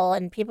fail.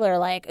 And people are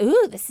like,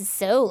 ooh, this is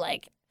so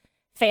like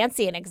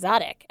fancy and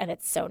exotic. And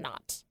it's so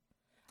not.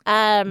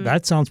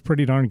 That sounds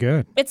pretty darn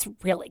good. It's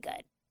really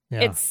good.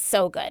 Yeah. It's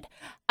so good.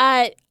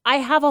 I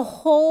have a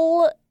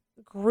whole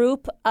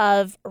group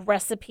of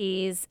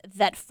recipes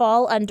that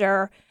fall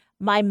under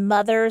my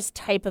mother's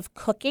type of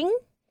cooking,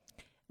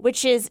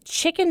 which is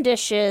chicken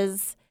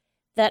dishes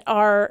that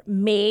are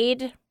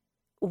made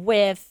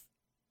with,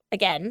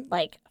 again,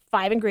 like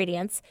 5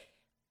 ingredients.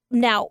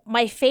 Now,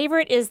 my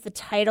favorite is the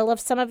title of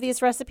some of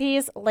these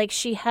recipes. Like,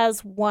 she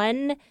has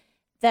one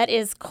that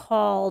is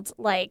called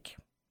like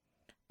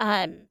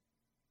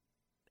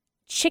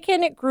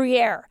chicken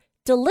Gruyere.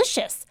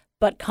 Delicious,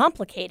 but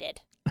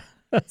complicated.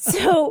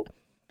 So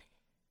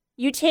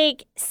you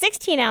take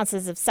 16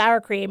 ounces of sour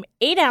cream,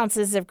 8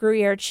 ounces of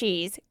Gruyere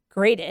cheese,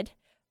 grated,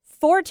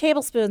 4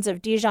 tablespoons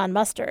of Dijon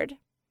mustard.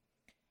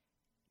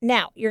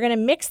 Now, you're going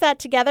to mix that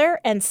together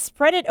and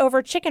spread it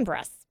over chicken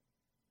breasts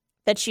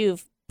that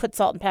you've put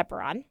salt and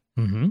pepper on.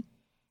 Mm-hmm.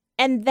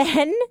 And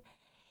then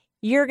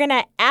you're going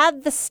to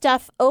add the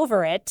stuff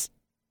over it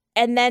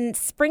and then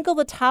sprinkle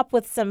the top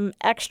with some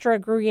extra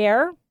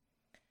Gruyere.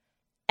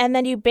 And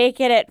then you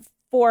bake it at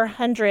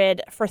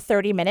 400 for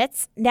 30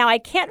 minutes. Now, I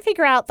can't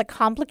figure out the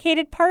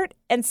complicated part.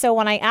 And so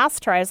when I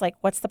asked her, I was like,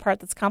 what's the part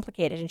that's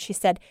complicated? And she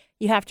said,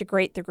 you have to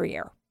grate the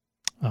Gruyere.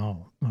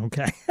 Oh,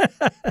 okay.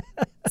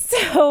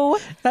 So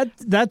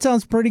that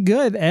sounds pretty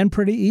good and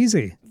pretty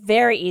easy.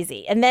 Very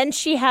easy. And then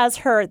she has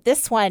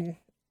this one,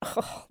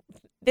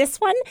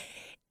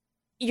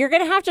 you're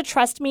going to have to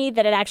trust me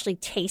that it actually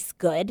tastes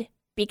good,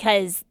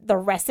 because the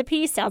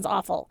recipe sounds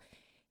awful.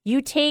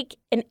 You take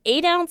an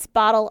 8-ounce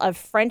bottle of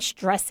French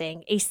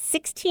dressing, a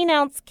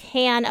 16-ounce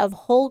can of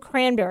whole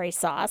cranberry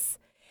sauce,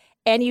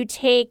 and you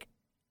take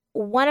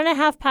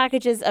 1.5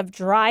 packages of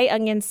dry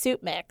onion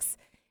soup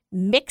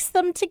mix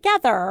them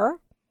together,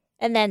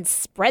 and then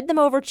spread them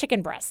over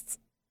chicken breasts.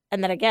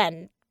 And then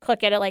again,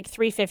 cook it at like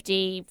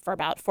 350 for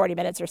about 40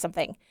 minutes or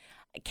something.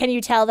 Can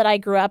you tell that I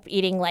grew up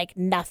eating like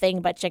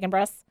nothing but chicken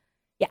breasts?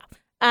 Yeah.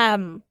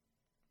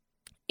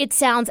 It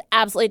sounds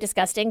absolutely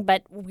disgusting,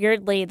 but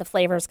weirdly the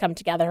flavors come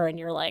together and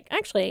you're like,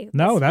 actually,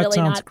 no, that really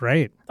sounds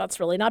great. That's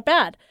really not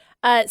bad.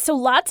 So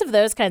lots of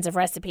those kinds of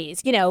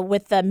recipes, you know,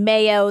 with the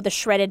mayo, the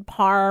shredded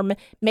parm,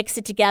 mix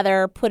it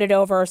together, put it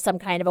over some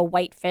kind of a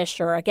white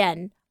fish or,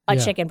 again, a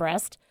chicken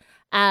breast.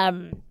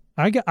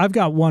 I've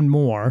got one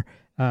more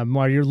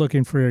while you're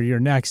looking for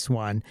your next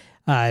one.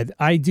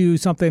 I do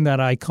something that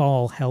I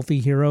call Healthy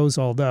Heroes,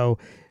 although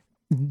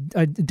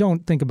I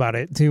don't think about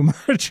it too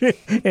much.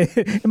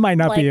 It might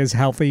not be as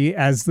healthy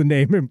as the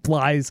name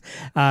implies,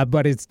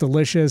 but it's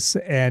delicious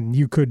and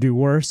you could do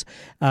worse.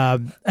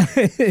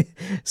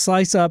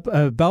 Slice up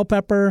a bell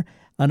pepper,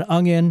 an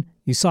onion,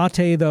 you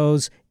saute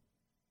those,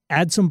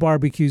 add some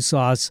barbecue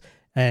sauce,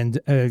 and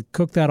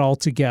cook that all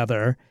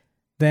together.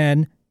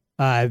 Then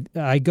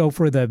I go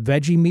for the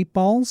veggie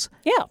meatballs.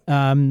 Yeah.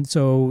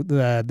 So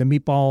the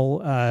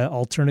meatball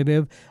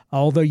alternative,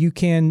 although you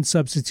can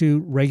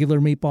substitute regular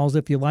meatballs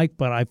if you like,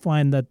 but I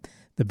find that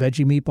the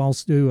veggie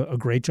meatballs do a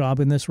great job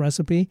in this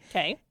recipe.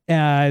 Okay.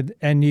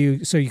 And you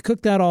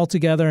cook that all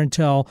together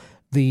until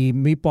the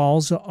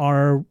meatballs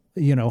are,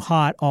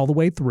 hot all the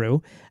way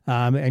through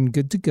and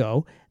good to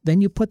go. Then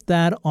you put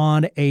that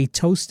on a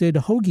toasted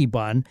hoagie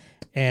bun,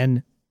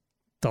 and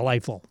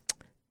delightful.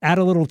 Add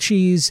a little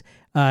cheese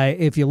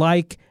if you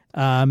like.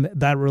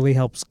 That really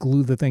helps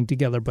glue the thing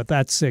together, but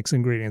that's 6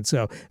 ingredients.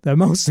 So the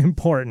most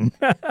important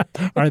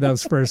are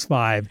those first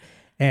 5.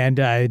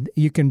 And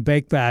you can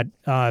bake that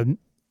on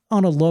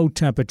a low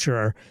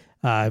temperature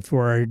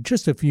for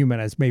just a few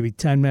minutes, maybe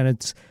 10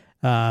 minutes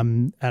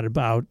at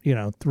about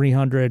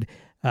 300,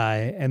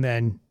 and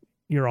then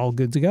you're all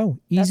good to go.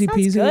 Easy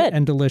peasy good.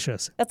 And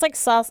delicious. That's like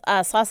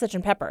sausage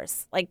and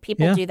peppers. Like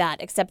people do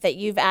that, except that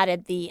you've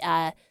added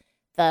the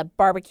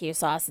barbecue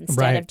sauce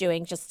instead of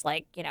doing just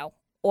like,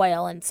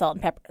 oil and salt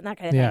and pepper and that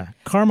kind of thing. Yeah.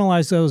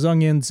 Caramelize those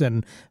onions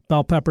and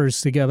bell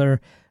peppers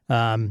together.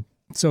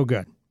 So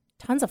good.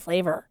 Tons of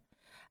flavor.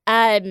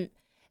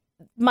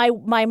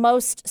 My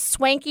most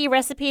swanky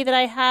recipe that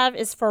I have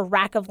is for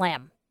rack of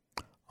lamb.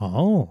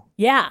 Oh.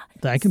 Yeah.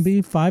 That can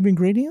be 5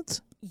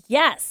 ingredients?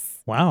 Yes.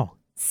 Wow.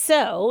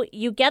 So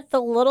you get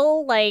the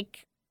little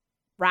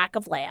rack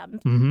of lamb,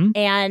 mm-hmm.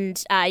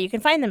 and you can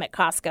find them at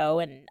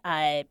Costco, and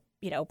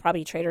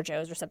probably Trader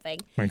Joe's or something.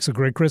 Makes a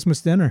great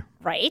Christmas dinner.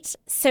 Right.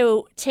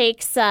 So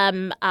take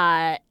some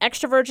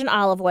extra virgin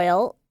olive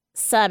oil,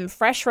 some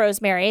fresh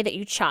rosemary that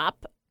you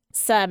chop,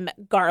 some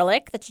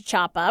garlic that you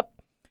chop up,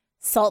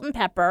 salt and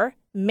pepper,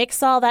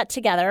 mix all that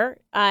together.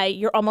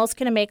 You're almost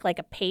going to make like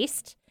a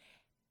paste.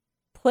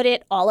 Put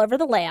it all over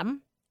the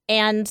lamb,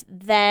 and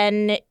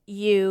then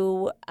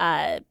you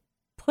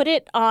put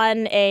it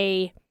on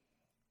a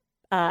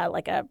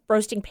like a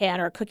roasting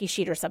pan or a cookie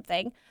sheet or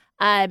something.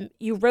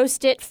 You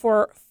roast it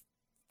for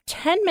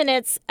 10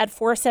 minutes at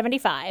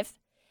 475.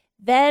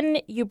 Then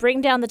you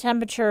bring down the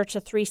temperature to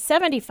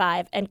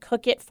 375 and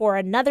cook it for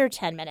another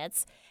 10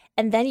 minutes.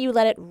 And then you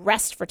let it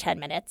rest for 10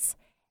 minutes.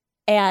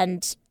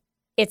 And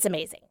it's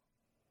amazing.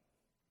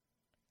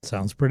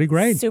 Sounds pretty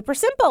great. Super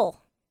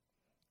simple.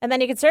 And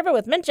then you can serve it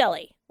with mint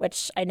jelly,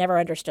 which I never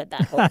understood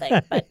that whole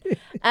thing.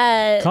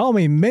 But call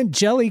me mint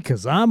jelly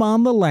because I'm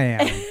on the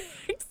lam.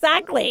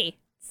 Exactly.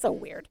 So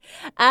weird.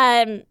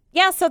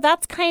 So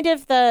that's kind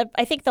of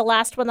I think the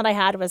last one that I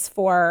had was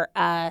for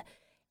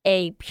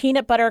a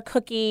peanut butter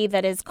cookie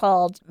that is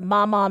called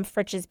Mom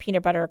Fritch's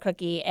peanut butter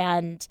cookie.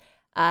 And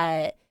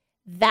that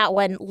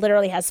one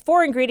literally has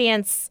 4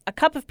 ingredients: a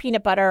cup of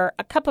peanut butter,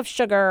 a cup of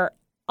sugar,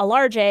 a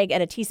large egg,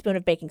 and a teaspoon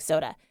of baking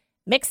soda.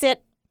 Mix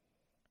it,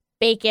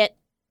 bake it,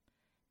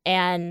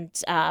 and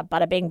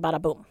bada bing,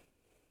 bada boom.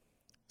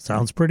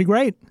 Sounds pretty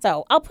great.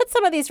 So I'll put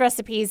some of these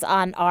recipes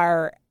on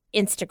our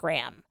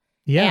Instagram.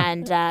 Yeah.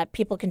 And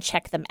people can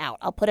check them out.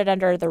 I'll put it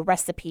under the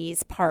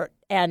recipes part.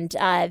 And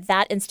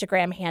that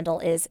Instagram handle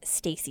is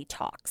Stacy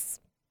Talks.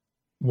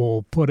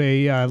 We'll put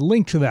a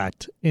link to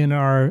that in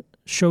our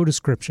show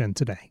description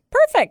today.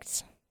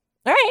 Perfect.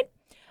 All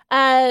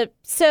right.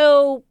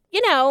 So,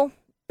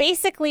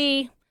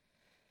 basically,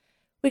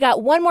 we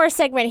got one more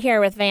segment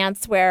here with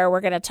Vance where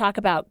we're going to talk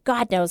about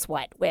God knows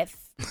what with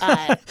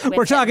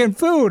we're talking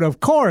food, of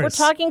course.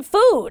 We're talking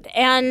food,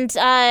 and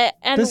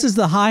this is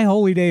the high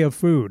holy day of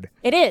food.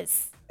 It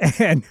is.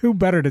 And who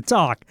better to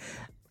talk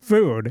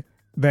food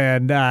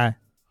than the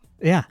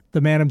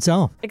man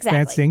himself, exactly.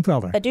 Vance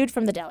Dingfelder, the dude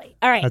from the deli.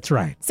 All right, that's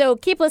right. So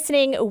keep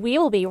listening. We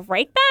will be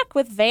right back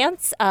with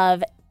Vance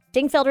of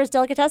Dingfelder's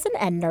Delicatessen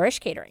and Nourish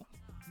Catering.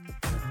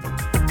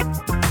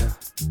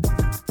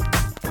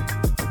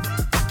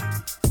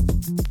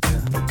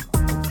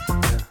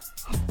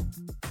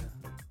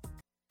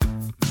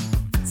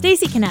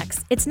 Stacy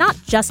Connects. It's not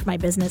just my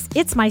business,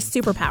 it's my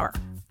superpower.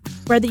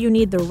 Whether you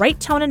need the right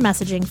tone and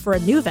messaging for a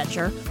new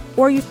venture,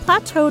 or you've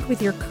plateaued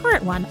with your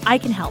current one, I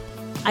can help.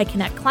 I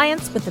connect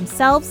clients with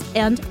themselves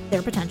and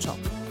their potential.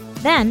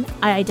 Then,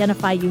 I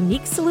identify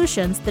unique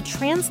solutions that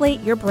translate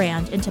your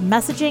brand into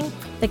messaging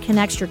that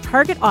connects your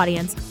target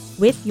audience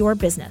with your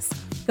business.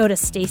 Go to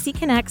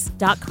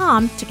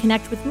stacyconnects.com to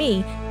connect with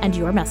me and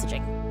your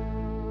messaging.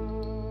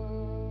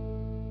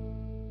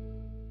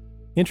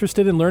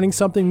 Interested in learning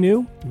something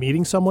new?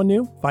 Meeting someone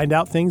new? Find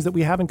out things that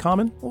we have in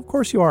common? Well, of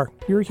course you are.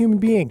 You're a human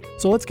being.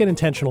 So let's get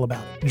intentional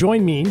about it.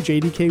 Join me,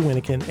 JDK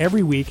Winnikin,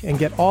 every week and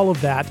get all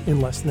of that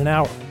in less than an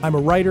hour. I'm a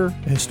writer,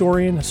 a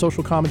historian, a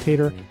social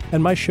commentator,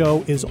 and my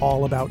show is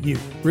all about you.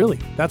 Really,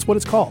 that's what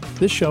it's called.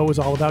 This show is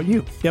all about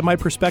you. Get my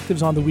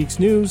perspectives on the week's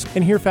news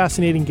and hear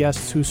fascinating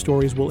guests whose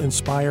stories will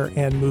inspire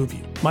and move you.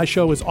 My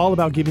show is all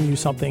about giving you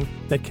something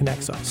that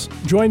connects us.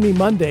 Join me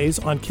Mondays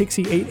on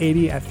Kixie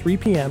 880 at 3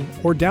 p.m.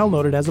 or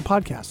download it as a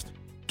podcast.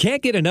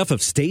 Can't get enough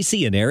of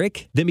Stacy and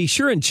Eric? Then be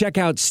sure and check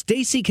out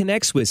Stacy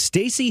Connects with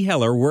Stacy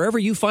Heller wherever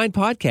you find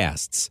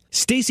podcasts.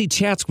 Stacy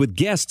chats with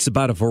guests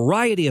about a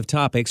variety of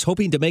topics,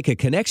 hoping to make a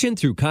connection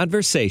through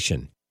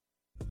conversation.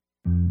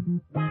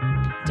 Don't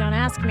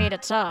ask me to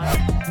talk.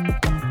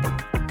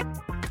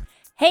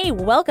 Hey,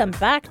 welcome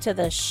back to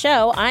the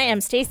show. I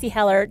am Stacy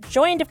Heller,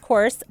 joined, of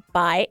course,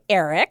 by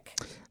Eric.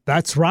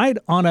 That's right,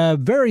 on a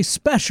very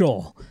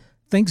special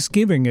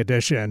Thanksgiving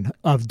edition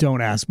of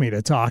Don't Ask Me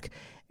to Talk.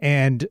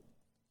 And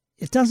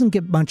it doesn't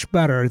get much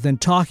better than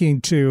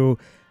talking to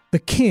the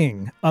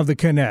king of the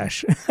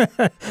Knish,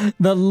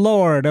 the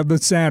lord of the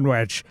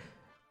sandwich,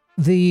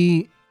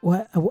 the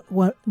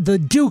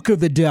Duke of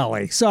the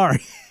Deli.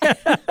 Sorry.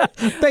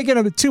 Thinking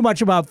of too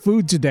much about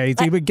food today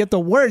to even get the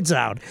words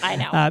out. I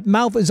know.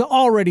 Mouth is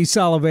already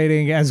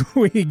salivating as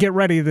we get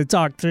ready to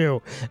talk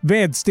to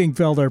Vance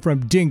Dingfelder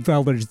from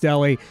Dingfelder's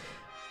Deli.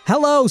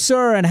 Hello,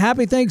 sir, and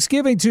happy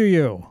Thanksgiving to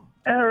you.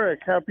 Eric,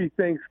 happy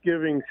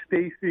Thanksgiving.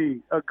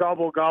 Stacy, a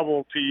gobble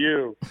gobble to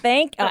you.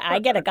 I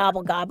get a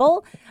gobble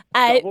gobble.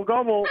 Gobble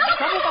gobble.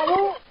 Gobble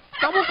gobble.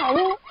 Gobble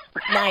gobble.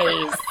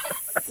 Nice.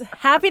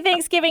 Happy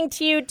Thanksgiving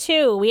to you,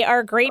 too. We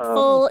are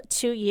grateful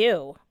to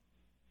you.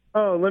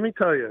 Oh, let me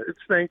tell you, it's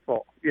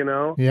thankful,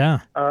 Yeah.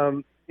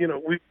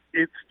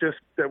 It's just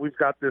that we've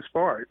got this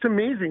far. It's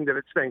amazing that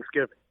it's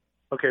Thanksgiving.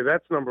 Okay,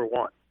 that's number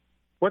one.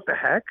 What the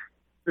heck?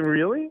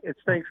 Really? It's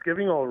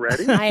Thanksgiving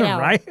already? I know.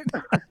 Right?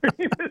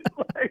 It's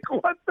like,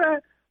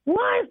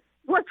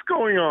 what's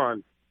going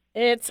on?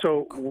 It's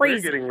So crazy. We're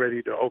getting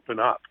ready to open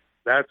up.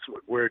 That's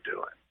what we're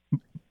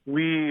doing.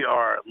 We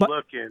are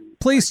looking.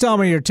 Please tell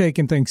me you're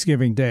taking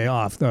Thanksgiving Day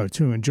off, though,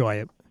 to enjoy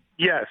it.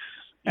 Yes.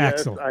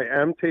 Excellent. Yes,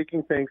 I am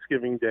taking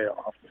Thanksgiving Day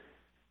off.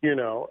 You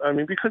know, I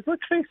mean, because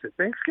let's face it,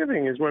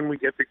 Thanksgiving is when we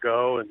get to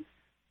go and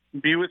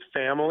be with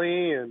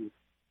family and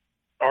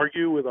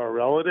argue with our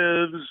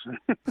relatives.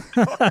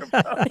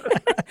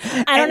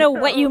 I don't know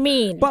what you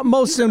mean. But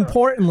most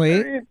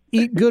importantly,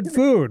 eat good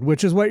food,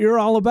 which is what you're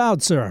all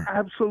about, sir.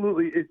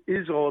 Absolutely. It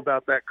is all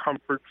about that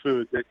comfort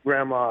food that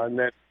grandma and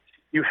that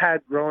you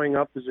had growing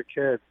up as a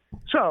kid.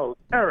 So,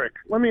 Eric,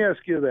 let me ask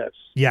you this.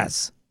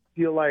 Yes.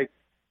 Do you like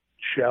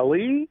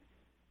jelly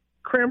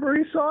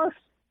cranberry sauce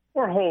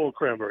or whole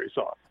cranberry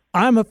sauce?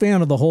 I'm a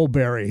fan of the whole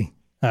berry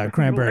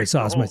cranberry like the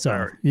sauce whole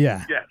myself. berry.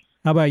 Yeah. Yes.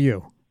 How about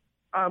you?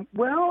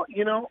 Well,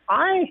 you know,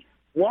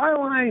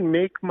 while I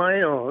make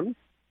my own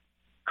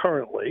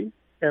currently,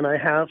 and I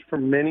have for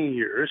many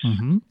years,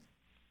 Mm-hmm.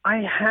 I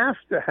have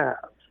to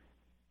have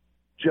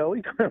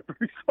jelly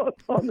cranberry sauce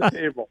on the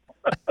table.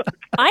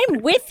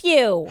 I'm with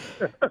you.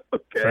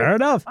 Okay. Fair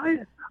enough.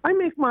 I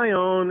make my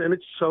own, and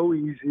it's so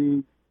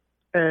easy.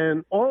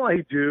 And all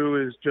I do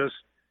is just,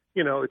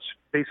 you know, it's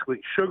basically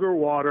sugar,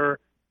 water,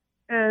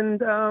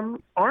 and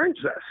orange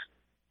zest.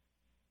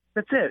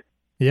 That's it.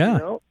 Yeah. You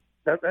know,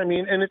 and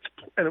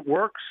it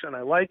works, and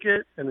I like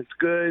it, and it's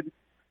good.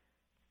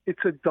 It's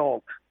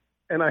adult,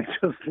 and I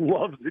just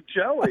love the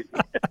jelly.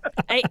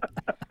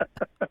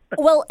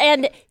 Well,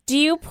 and do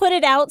you put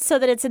it out so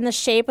that it's in the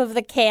shape of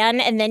the can,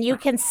 and then you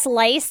can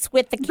slice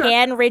with the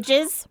can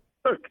ridges?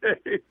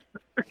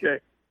 Okay.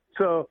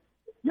 So,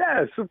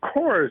 yes, of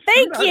course.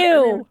 Thank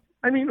you.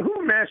 I mean,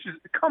 who mashes?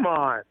 Come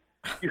on.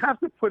 You have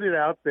to put it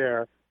out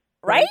there.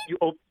 Right? You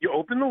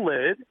open the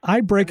lid.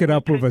 I break it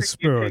up with a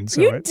spoon.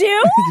 So You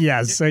do?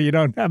 Yes, so you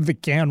don't have the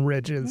can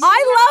ridges.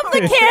 I love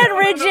the can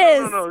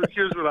ridges. No.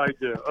 Here's what I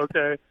do,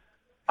 okay?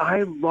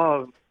 I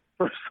love,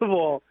 first of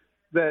all,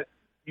 that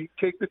you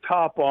take the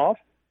top off,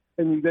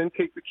 and you then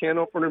take the can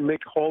opener and make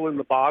a hole in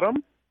the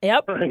bottom,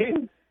 Yep.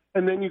 right?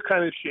 And then you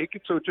kind of shake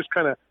it so it just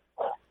kind of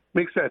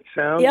makes that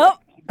sound. Yep.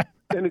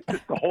 And it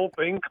just the whole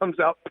thing comes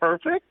out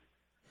perfect.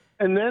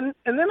 And then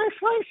I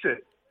slice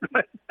it.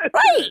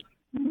 Right.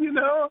 You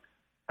know?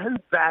 And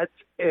that's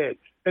it.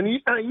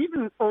 And I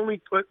even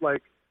only put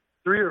like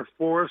 3 or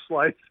 4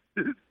 slices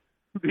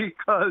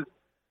because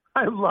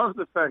I love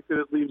the fact that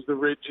it leaves the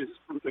ridges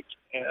from the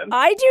can.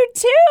 I do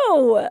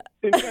too.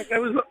 In fact, I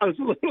was a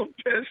little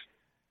pissed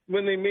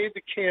when they made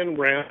the can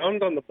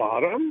round on the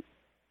bottom.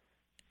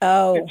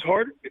 Oh. It's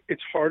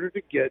harder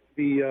to get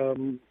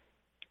the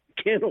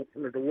can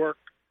opener to work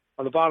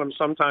on the bottom.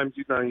 Sometimes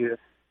you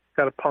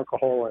got to punk a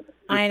hole in it.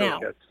 I know.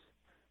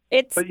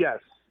 But yes,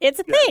 it's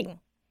a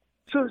thing.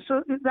 So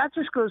that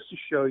just goes to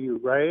show you,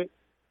 right,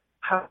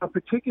 how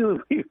particular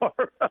we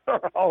are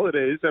about our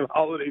holidays and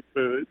holiday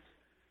foods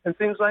and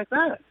things like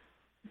that.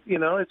 You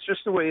know, it's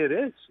just the way it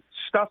is.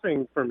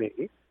 Stuffing for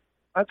me,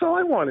 that's all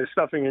I want is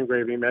stuffing and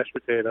gravy, mashed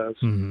potatoes.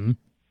 Mm-hmm.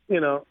 You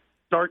know,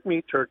 dark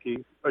meat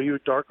turkey. Are you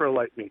dark or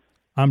light meat?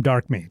 I'm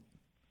dark meat.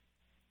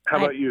 How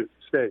about you,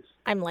 Stace?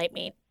 I'm light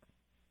meat.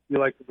 You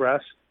like the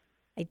breast?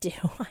 I do.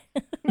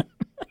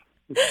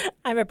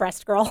 I'm a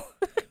breast girl.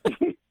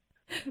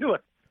 You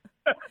like,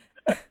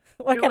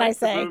 What you can like I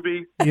say? the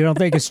movie? You don't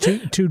think it's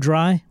too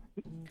dry?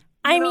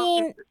 I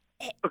mean,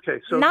 Okay,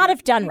 so not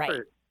if done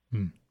right.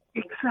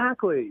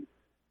 Exactly.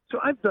 So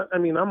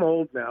I'm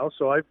old now,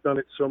 so I've done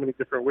it so many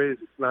different ways,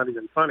 it's not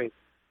even funny.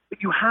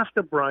 But you have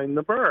to brine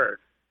the bird,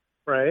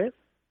 right?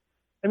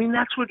 I mean,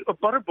 that's what a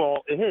butterball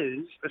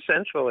is,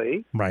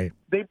 essentially. Right.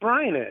 They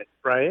brine it,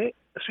 right?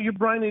 So you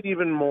brine it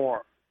even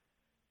more.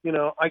 You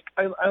know, I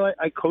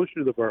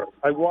kosher the bird.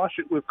 I wash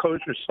it with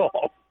kosher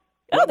salt.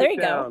 Oh, there Rub it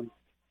you down, go.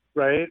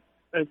 Right?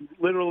 And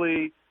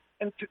literally,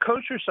 and to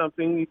kosher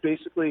something, you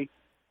basically,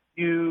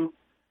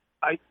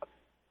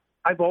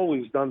 I've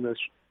always done this,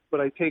 but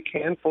I take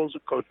handfuls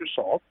of kosher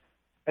salt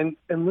and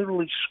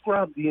literally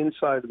scrub the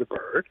inside of the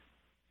bird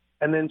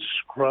and then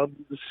scrub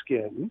the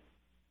skin.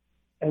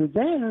 And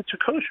then to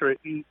kosher it,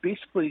 you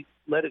basically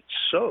let it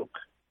soak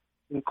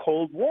in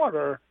cold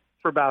water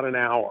for about an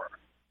hour.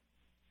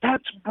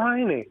 That's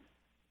brining.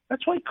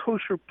 That's why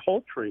kosher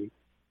poultry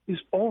is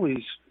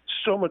always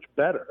so much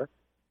better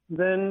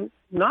than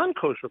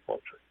non-kosher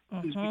poultry,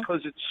 is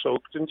because it's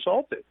soaked and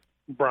salted,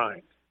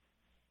 brined.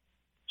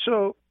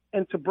 So,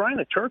 and to brine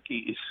a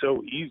turkey is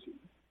so easy.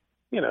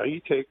 You know,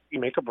 you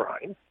make a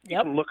brine. Yep.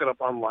 You can look it up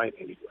online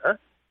anywhere,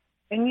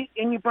 and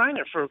you brine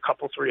it for a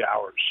couple, 3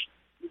 hours,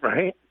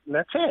 right? And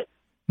that's it.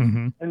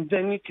 Mm-hmm. And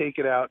then you take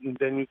it out and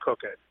then you cook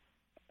it.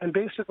 And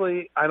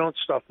basically, I don't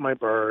stuff my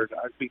bird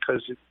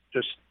because it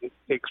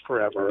takes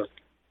forever.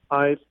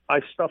 I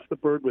stuff the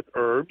bird with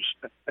herbs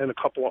and a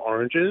couple of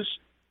oranges,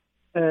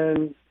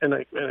 and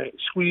I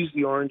squeeze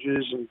the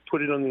oranges and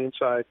put it on the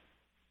inside,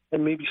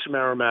 and maybe some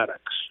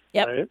aromatics.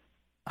 Yep. Right?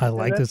 I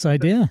like this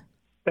idea.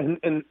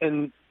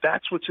 And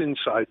that's what's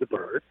inside the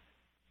bird.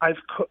 I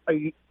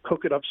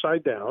cook it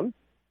upside down,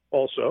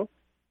 also.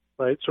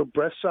 Right, so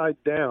breast side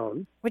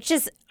down, Which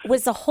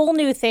was a whole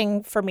new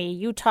thing for me.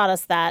 You taught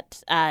us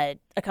that a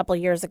couple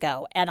of years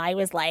ago, and I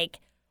was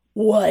like,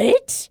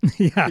 "What?"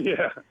 Yeah.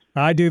 Yeah.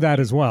 I do that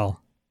as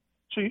well.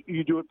 So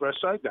you do it breast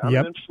side down,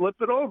 Yep. and then flip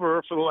it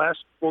over for the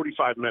last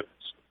 45 minutes,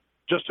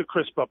 just to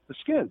crisp up the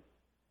skin.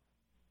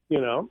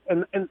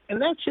 and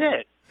that's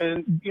it.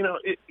 And,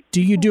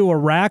 Do you do a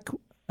rack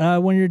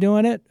when you're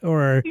doing it,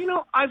 or?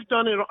 I've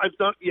done it.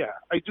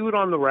 I do it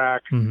on the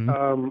rack.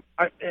 Mm-hmm.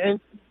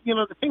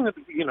 The thing that,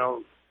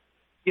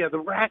 the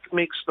rack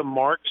makes the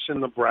marks in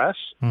the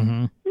breast.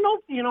 Mm-hmm.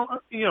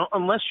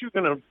 Unless you're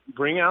going to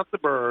bring out the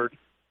bird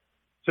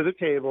to the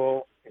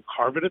table and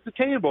carve it at the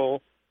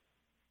table,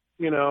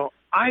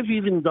 I've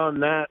even done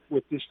that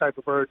with this type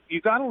of bird.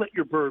 You got to let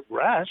your bird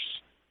rest,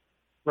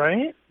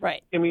 right?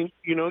 Right. I mean,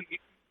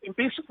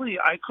 basically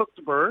I cook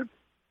the bird,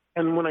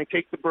 and when I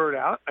take the bird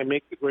out, I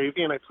make the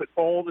gravy and I put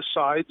all the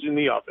sides in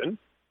the oven,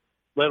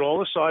 let all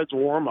the sides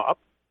warm up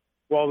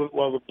while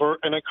the bird,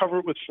 and I cover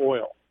it with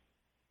foil.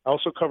 I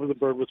also cover the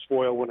bird with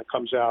foil when it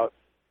comes out,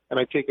 and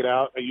I take it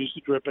out. I use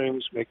the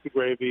drippings, make the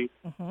gravy,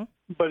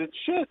 but it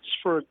sits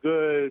for a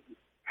good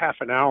half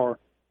an hour.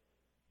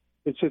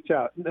 It sits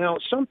out. Now,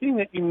 something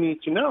that you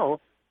need to know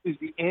is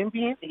the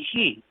ambient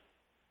heat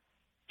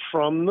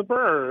from the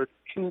bird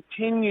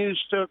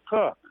continues to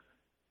cook.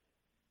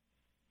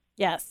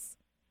 Yes.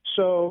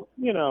 So,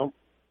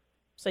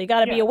 So you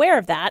got to be aware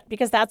of that,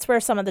 because that's where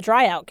some of the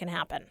dry out can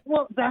happen.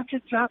 Well, that's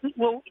exactly.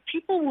 Well,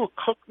 people will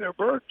cook their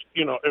bird.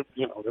 If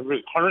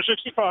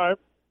 165,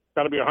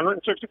 got to be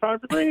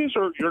 165 degrees,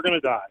 or you're going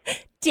to die.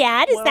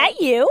 Dad, is that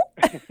you?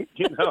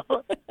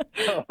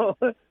 So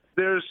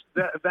there's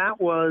that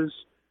was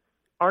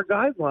our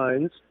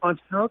guidelines on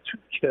how to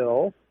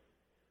kill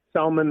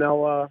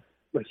Salmonella,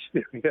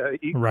 Listeria,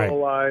 E.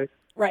 coli.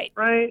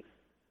 Right.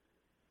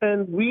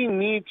 And we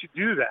need to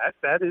do that.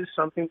 That is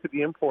something to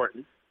be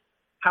important.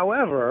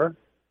 However,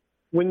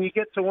 when you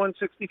get to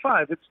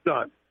 165, it's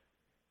done.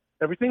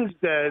 Everything's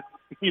dead.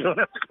 You don't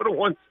have to go to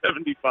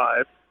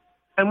 175.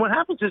 And what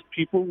happens is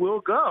people will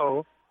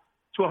go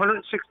to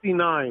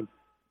 169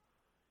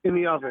 in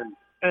the oven.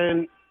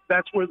 And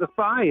that's where the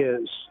thigh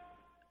is.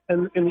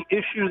 And the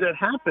issue that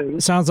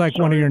happens... Sounds like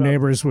one of your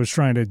neighbors was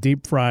trying to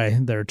deep fry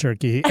their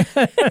turkey.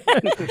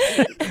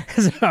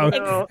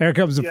 So here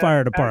comes the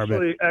fire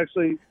department.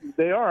 Actually,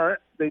 they are.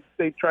 They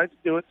tried to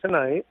do it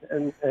tonight,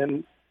 and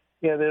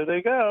there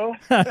they go.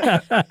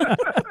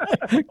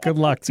 Good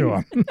luck to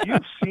them.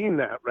 You've seen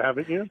that,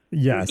 haven't you?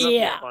 Yes.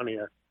 Yeah.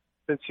 Funnier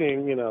than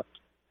seeing,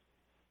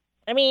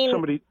 I mean,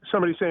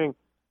 somebody saying,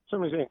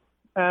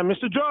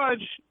 Mr.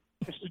 George,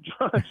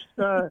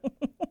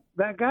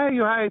 that guy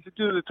you hired to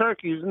do the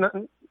turkeys,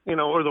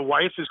 or the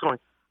wife is going,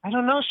 I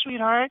don't know,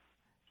 sweetheart.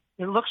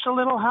 It looks a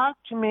little hot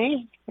to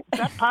me. Is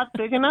that pot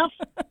big enough?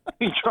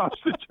 He drops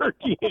the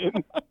turkey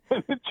in,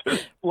 and it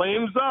just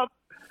flames up,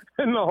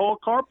 and the whole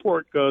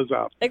carport goes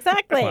up.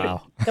 Exactly.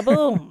 Wow.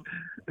 Kaboom.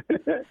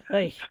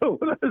 So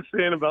what I was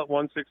saying about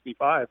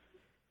 165,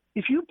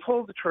 if you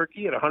pull the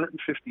turkey at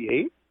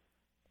 158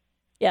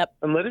 Yep.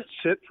 and let it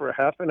sit for a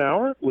half an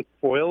hour with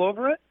foil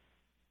over it,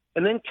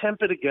 and then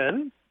temp it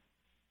again,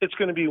 it's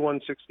going to be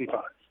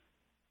 165.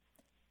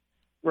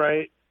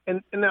 Right?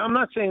 And now I'm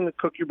not saying to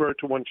cook your bird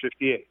to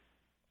 158.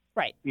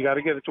 Right. You got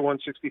to get it to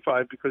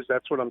 165 because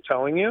that's what I'm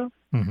telling you.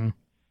 Mm-hmm.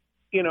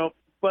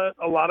 But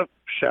a lot of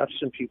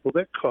chefs and people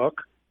that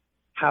cook,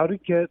 how to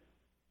get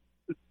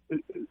a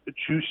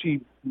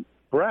juicy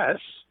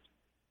breast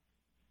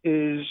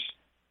is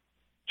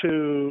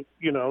to,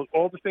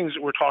 all the things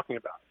that we're talking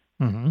about.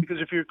 Mm-hmm. Because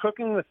if you're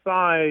cooking the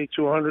thigh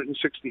to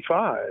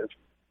 165,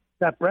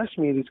 that breast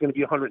meat is going to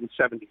be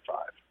 175.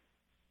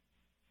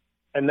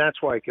 And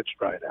that's why it gets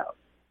dried out.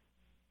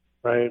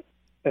 Right?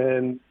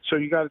 And so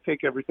you got to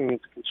take everything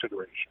into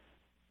consideration.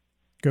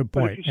 Good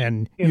point.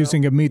 And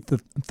using a meat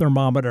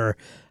thermometer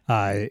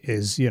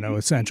is,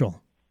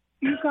 essential.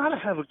 You got to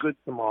have a good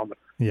thermometer.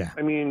 Yeah.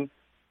 I mean,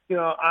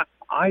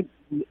 I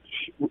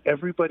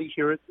everybody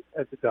here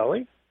at the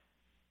deli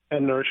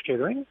and Nourish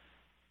Catering,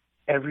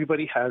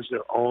 everybody has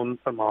their own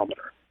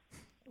thermometer.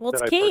 Well,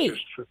 it's that I key.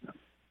 purchased for them.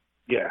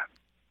 Yeah.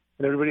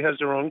 And everybody has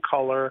their own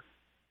color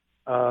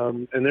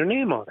and their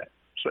name on it.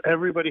 So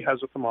everybody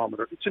has a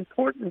thermometer. It's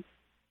important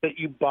that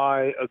you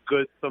buy a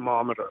good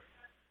thermometer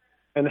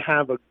and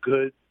have a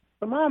good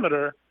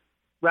thermometer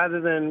rather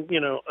than,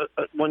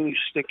 one you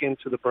stick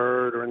into the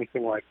bird or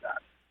anything like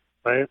that,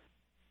 right?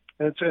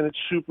 And it's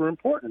super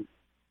important.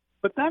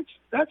 But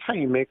that's how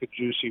you make a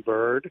juicy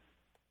bird.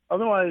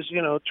 Otherwise,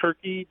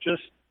 turkey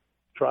just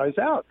dries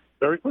out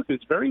very quickly.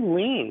 It's very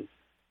lean.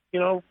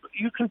 You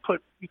can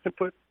put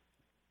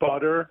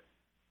butter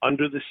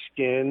under the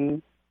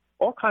skin,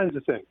 all kinds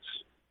of things.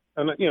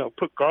 And,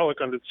 put garlic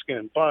under the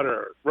skin,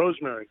 butter,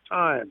 rosemary,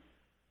 thyme,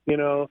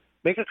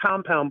 make a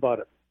compound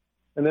butter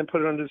and then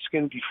put it under the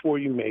skin before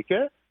you make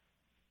it.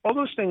 All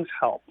those things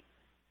help,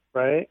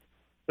 right?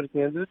 But at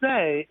the end of the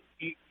day,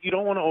 you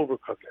don't want to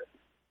overcook it.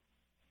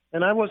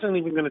 And I wasn't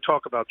even going to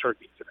talk about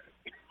turkey today.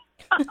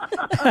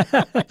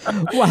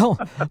 Well,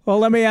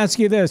 let me ask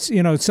you this.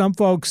 Some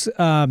folks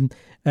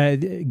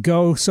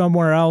go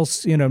somewhere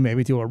else,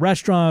 maybe to a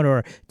restaurant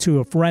or to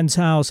a friend's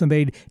house, and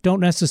they don't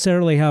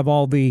necessarily have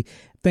all the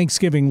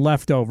Thanksgiving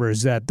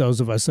leftovers that those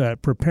of us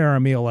that prepare a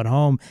meal at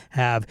home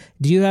have.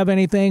 Do you have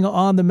anything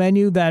on the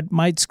menu that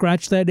might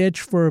scratch that itch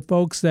for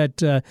folks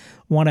that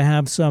want to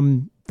have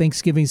some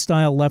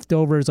Thanksgiving-style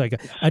leftovers,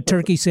 like a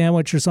turkey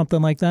sandwich or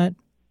something like that?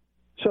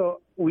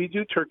 So we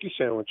do turkey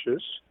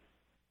sandwiches.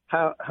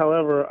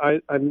 However,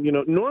 I'm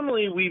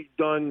normally we've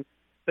done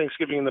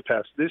Thanksgiving in the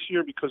past. This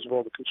year, because of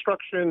all the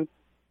construction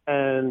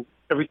and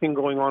everything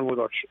going on with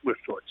with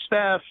short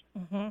staff,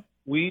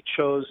 we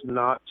chose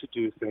not to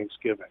do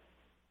Thanksgiving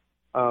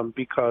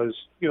because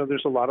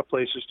there's a lot of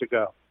places to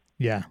go.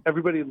 Yeah,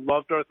 everybody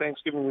loved our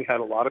Thanksgiving. We had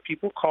a lot of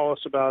people call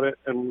us about it,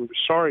 and we were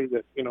sorry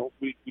that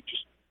we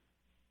just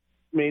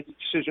made the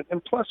decision.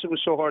 And plus, it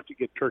was so hard to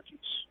get turkeys.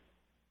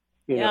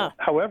 You know.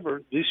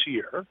 However, this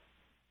year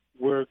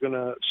we're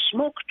gonna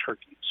smoke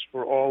turkeys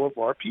for all of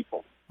our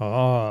people.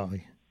 Oh,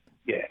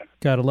 yeah,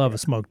 gotta love a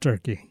smoked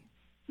turkey.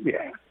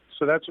 Yeah,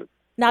 so that's what.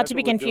 Not to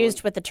be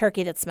confused with the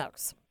turkey that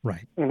smokes.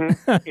 Right.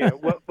 Yeah.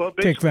 Well,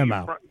 take them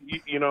out.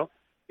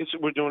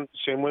 We're doing it the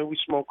same way we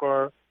smoke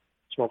our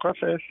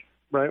fish.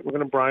 Right, we're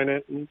going to brine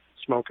it and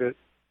smoke it,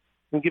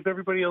 and give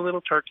everybody a little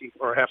turkey,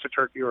 or half a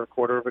turkey, or a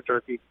quarter of a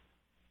turkey,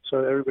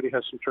 so everybody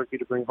has some turkey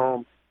to bring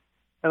home.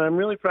 And I'm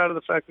really proud of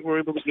the fact that we're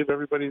able to give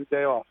everybody the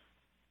day off,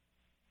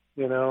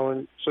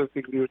 and so that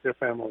they can be with their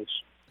families.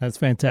 That's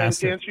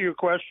fantastic. And to answer your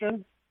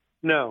question,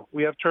 no,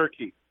 we have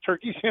turkey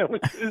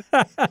sandwiches.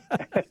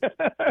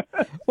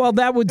 Well,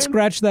 that would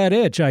scratch that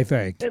itch, I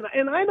think.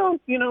 And I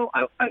don't,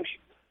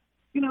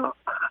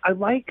 I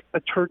like a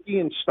turkey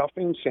and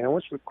stuffing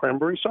sandwich with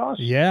cranberry sauce.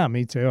 Yeah,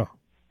 me too.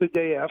 The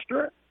day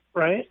after it,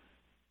 right?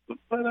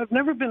 But I've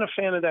never been a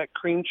fan of that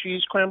cream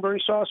cheese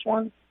cranberry sauce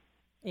one.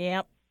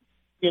 Yep.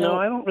 I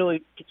don't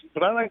really,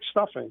 but I like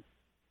stuffing.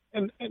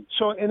 And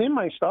in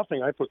my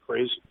stuffing, I put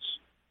raisins.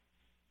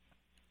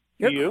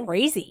 You're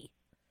crazy.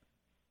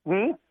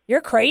 Hmm?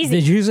 You're crazy.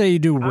 Did you say you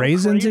do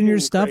raisins in your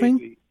stuffing?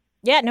 Crazy.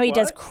 Yeah, no, he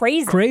does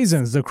craisins.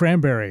 Craisins, the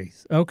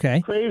cranberries.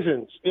 Okay.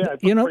 Craisins. Yeah, I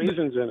put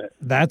raisins in it.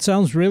 That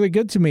sounds really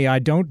good to me. I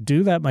don't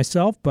do that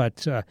myself,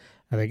 but I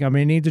think I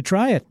may need to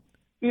try it.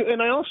 Yeah,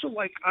 and I also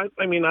like, I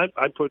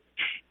put,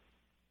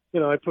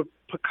 I put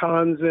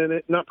pecans in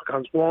it. Not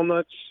pecans,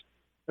 walnuts.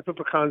 I put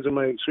pecans in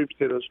my sweet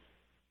potatoes,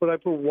 but I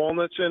put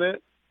walnuts in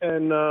it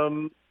and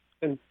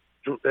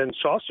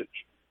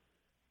sausage.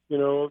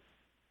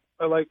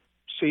 I like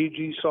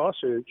sagey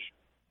sausage.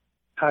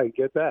 Hi,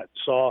 get that?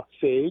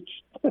 Sausage.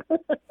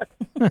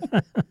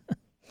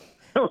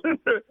 How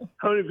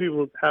many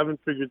people haven't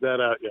figured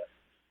that out yet?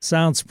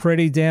 Sounds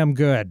pretty damn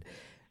good.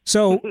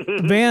 So,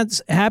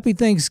 Vance, happy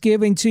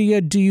Thanksgiving to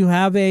you. Do you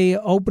have a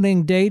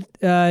opening date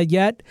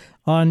yet?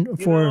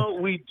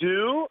 We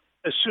do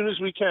as soon as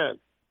we can.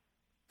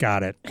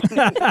 Got it.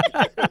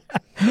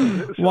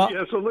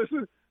 So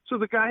listen. So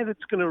the guy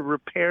that's going to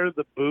repair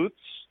the boots,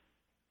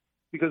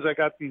 because I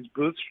got these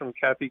boots from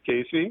Kathy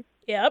Casey.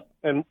 Yep.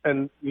 And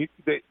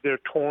they're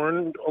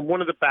torn.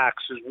 One of the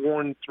backs is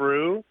worn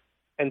through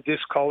and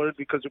discolored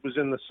because it was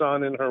in the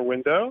sun in her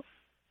window.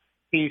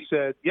 He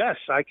said, yes,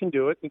 I can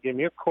do it. He gave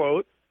me a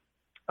quote.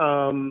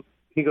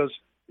 He goes,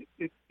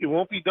 it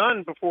won't be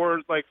done before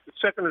like the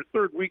second or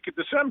third week of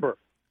December.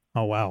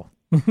 Oh, wow.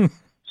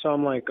 So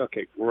I'm like,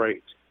 okay,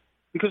 great.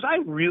 Because I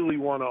really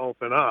want to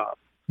open up.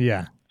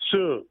 Yeah.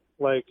 Soon.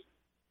 Like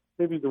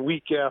maybe the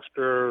week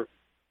after,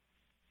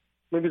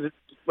 maybe the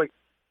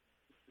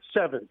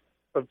 7th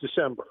of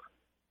December,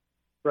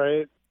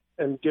 right?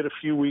 And get a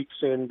few weeks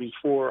in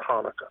before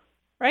Hanukkah.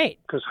 Right.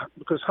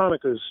 Because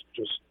Hanukkah is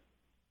just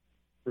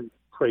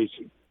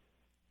crazy.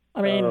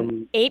 I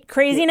mean, 8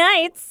 crazy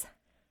nights.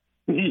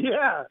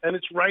 Yeah, and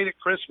it's right at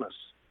Christmas.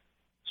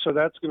 So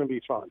that's going to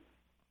be fun.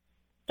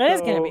 That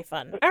is going to be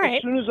fun. All right.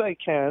 As soon as I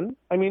can.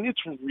 I mean,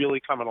 it's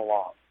really coming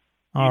along.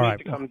 All right. You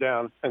need to come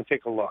down and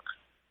take a look.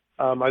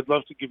 I'd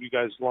love to give you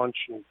guys lunch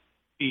and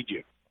feed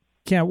you.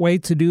 Can't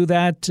wait to do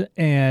that,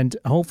 and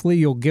hopefully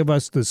you'll give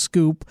us the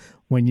scoop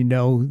when you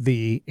know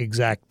the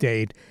exact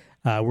date.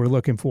 We're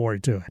looking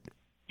forward to it.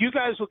 You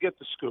guys will get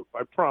the scoop,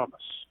 I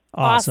promise.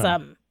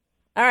 Awesome.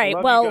 All right,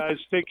 Love you guys.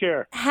 Take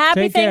care.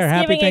 Happy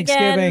Thanksgiving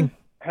Again.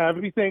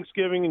 Happy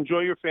Thanksgiving. Enjoy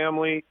your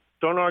family.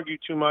 Don't argue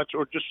too much,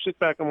 or just sit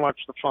back and watch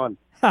the fun.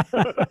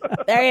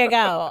 There you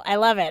go. I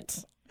love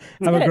it.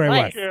 Have a great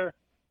one. Take care.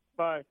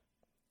 Bye.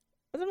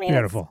 I mean,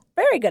 beautiful.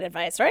 Very good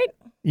advice, right?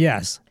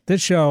 Yes.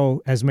 This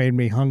show has made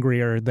me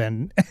hungrier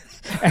than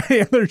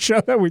any other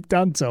show that we've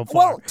done so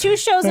far. Well, 2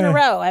 shows in a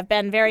row have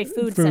been very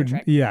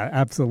food-centric. Yeah,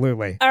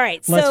 absolutely. All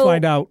right, Let's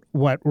find out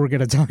what we're going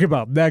to talk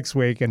about next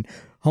week and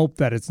hope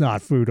that it's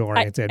not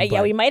food-oriented.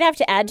 Yeah, we might have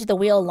to add to the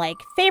wheel, like,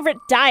 favorite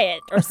diet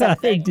or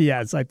something.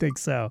 Yes, I think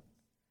so.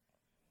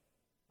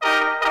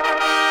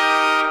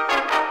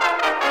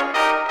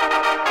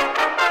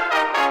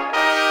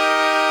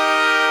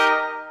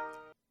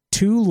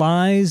 Two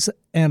lies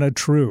and a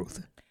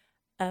truth.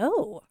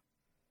 Oh.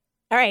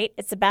 All right.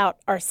 It's about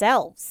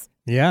ourselves.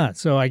 Yeah.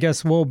 So I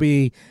guess we'll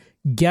be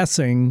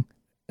guessing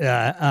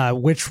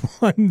which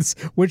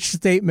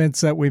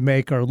statements that we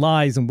make are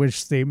lies and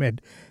which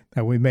statement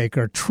that we make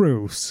are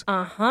truths.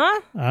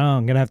 Uh-huh.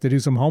 I'm going to have to do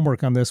some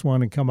homework on this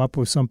one and come up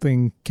with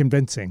something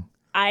convincing.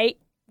 I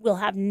will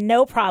have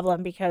no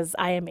problem because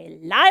I am a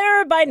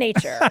liar by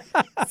nature.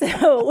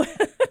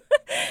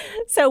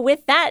 So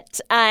with that,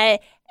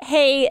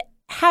 Hey,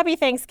 happy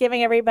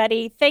Thanksgiving,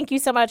 everybody. Thank you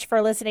so much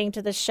for listening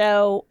to the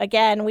show.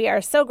 Again, we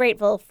are so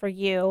grateful for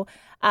you.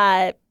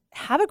 Have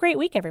a great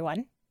week,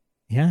 everyone.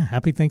 Yeah,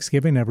 happy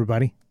Thanksgiving,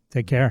 everybody.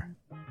 Take care.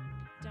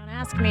 Don't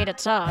ask me to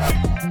talk.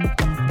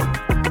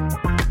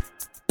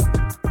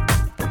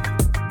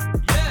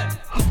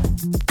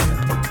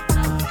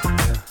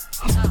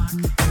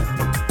 Talk.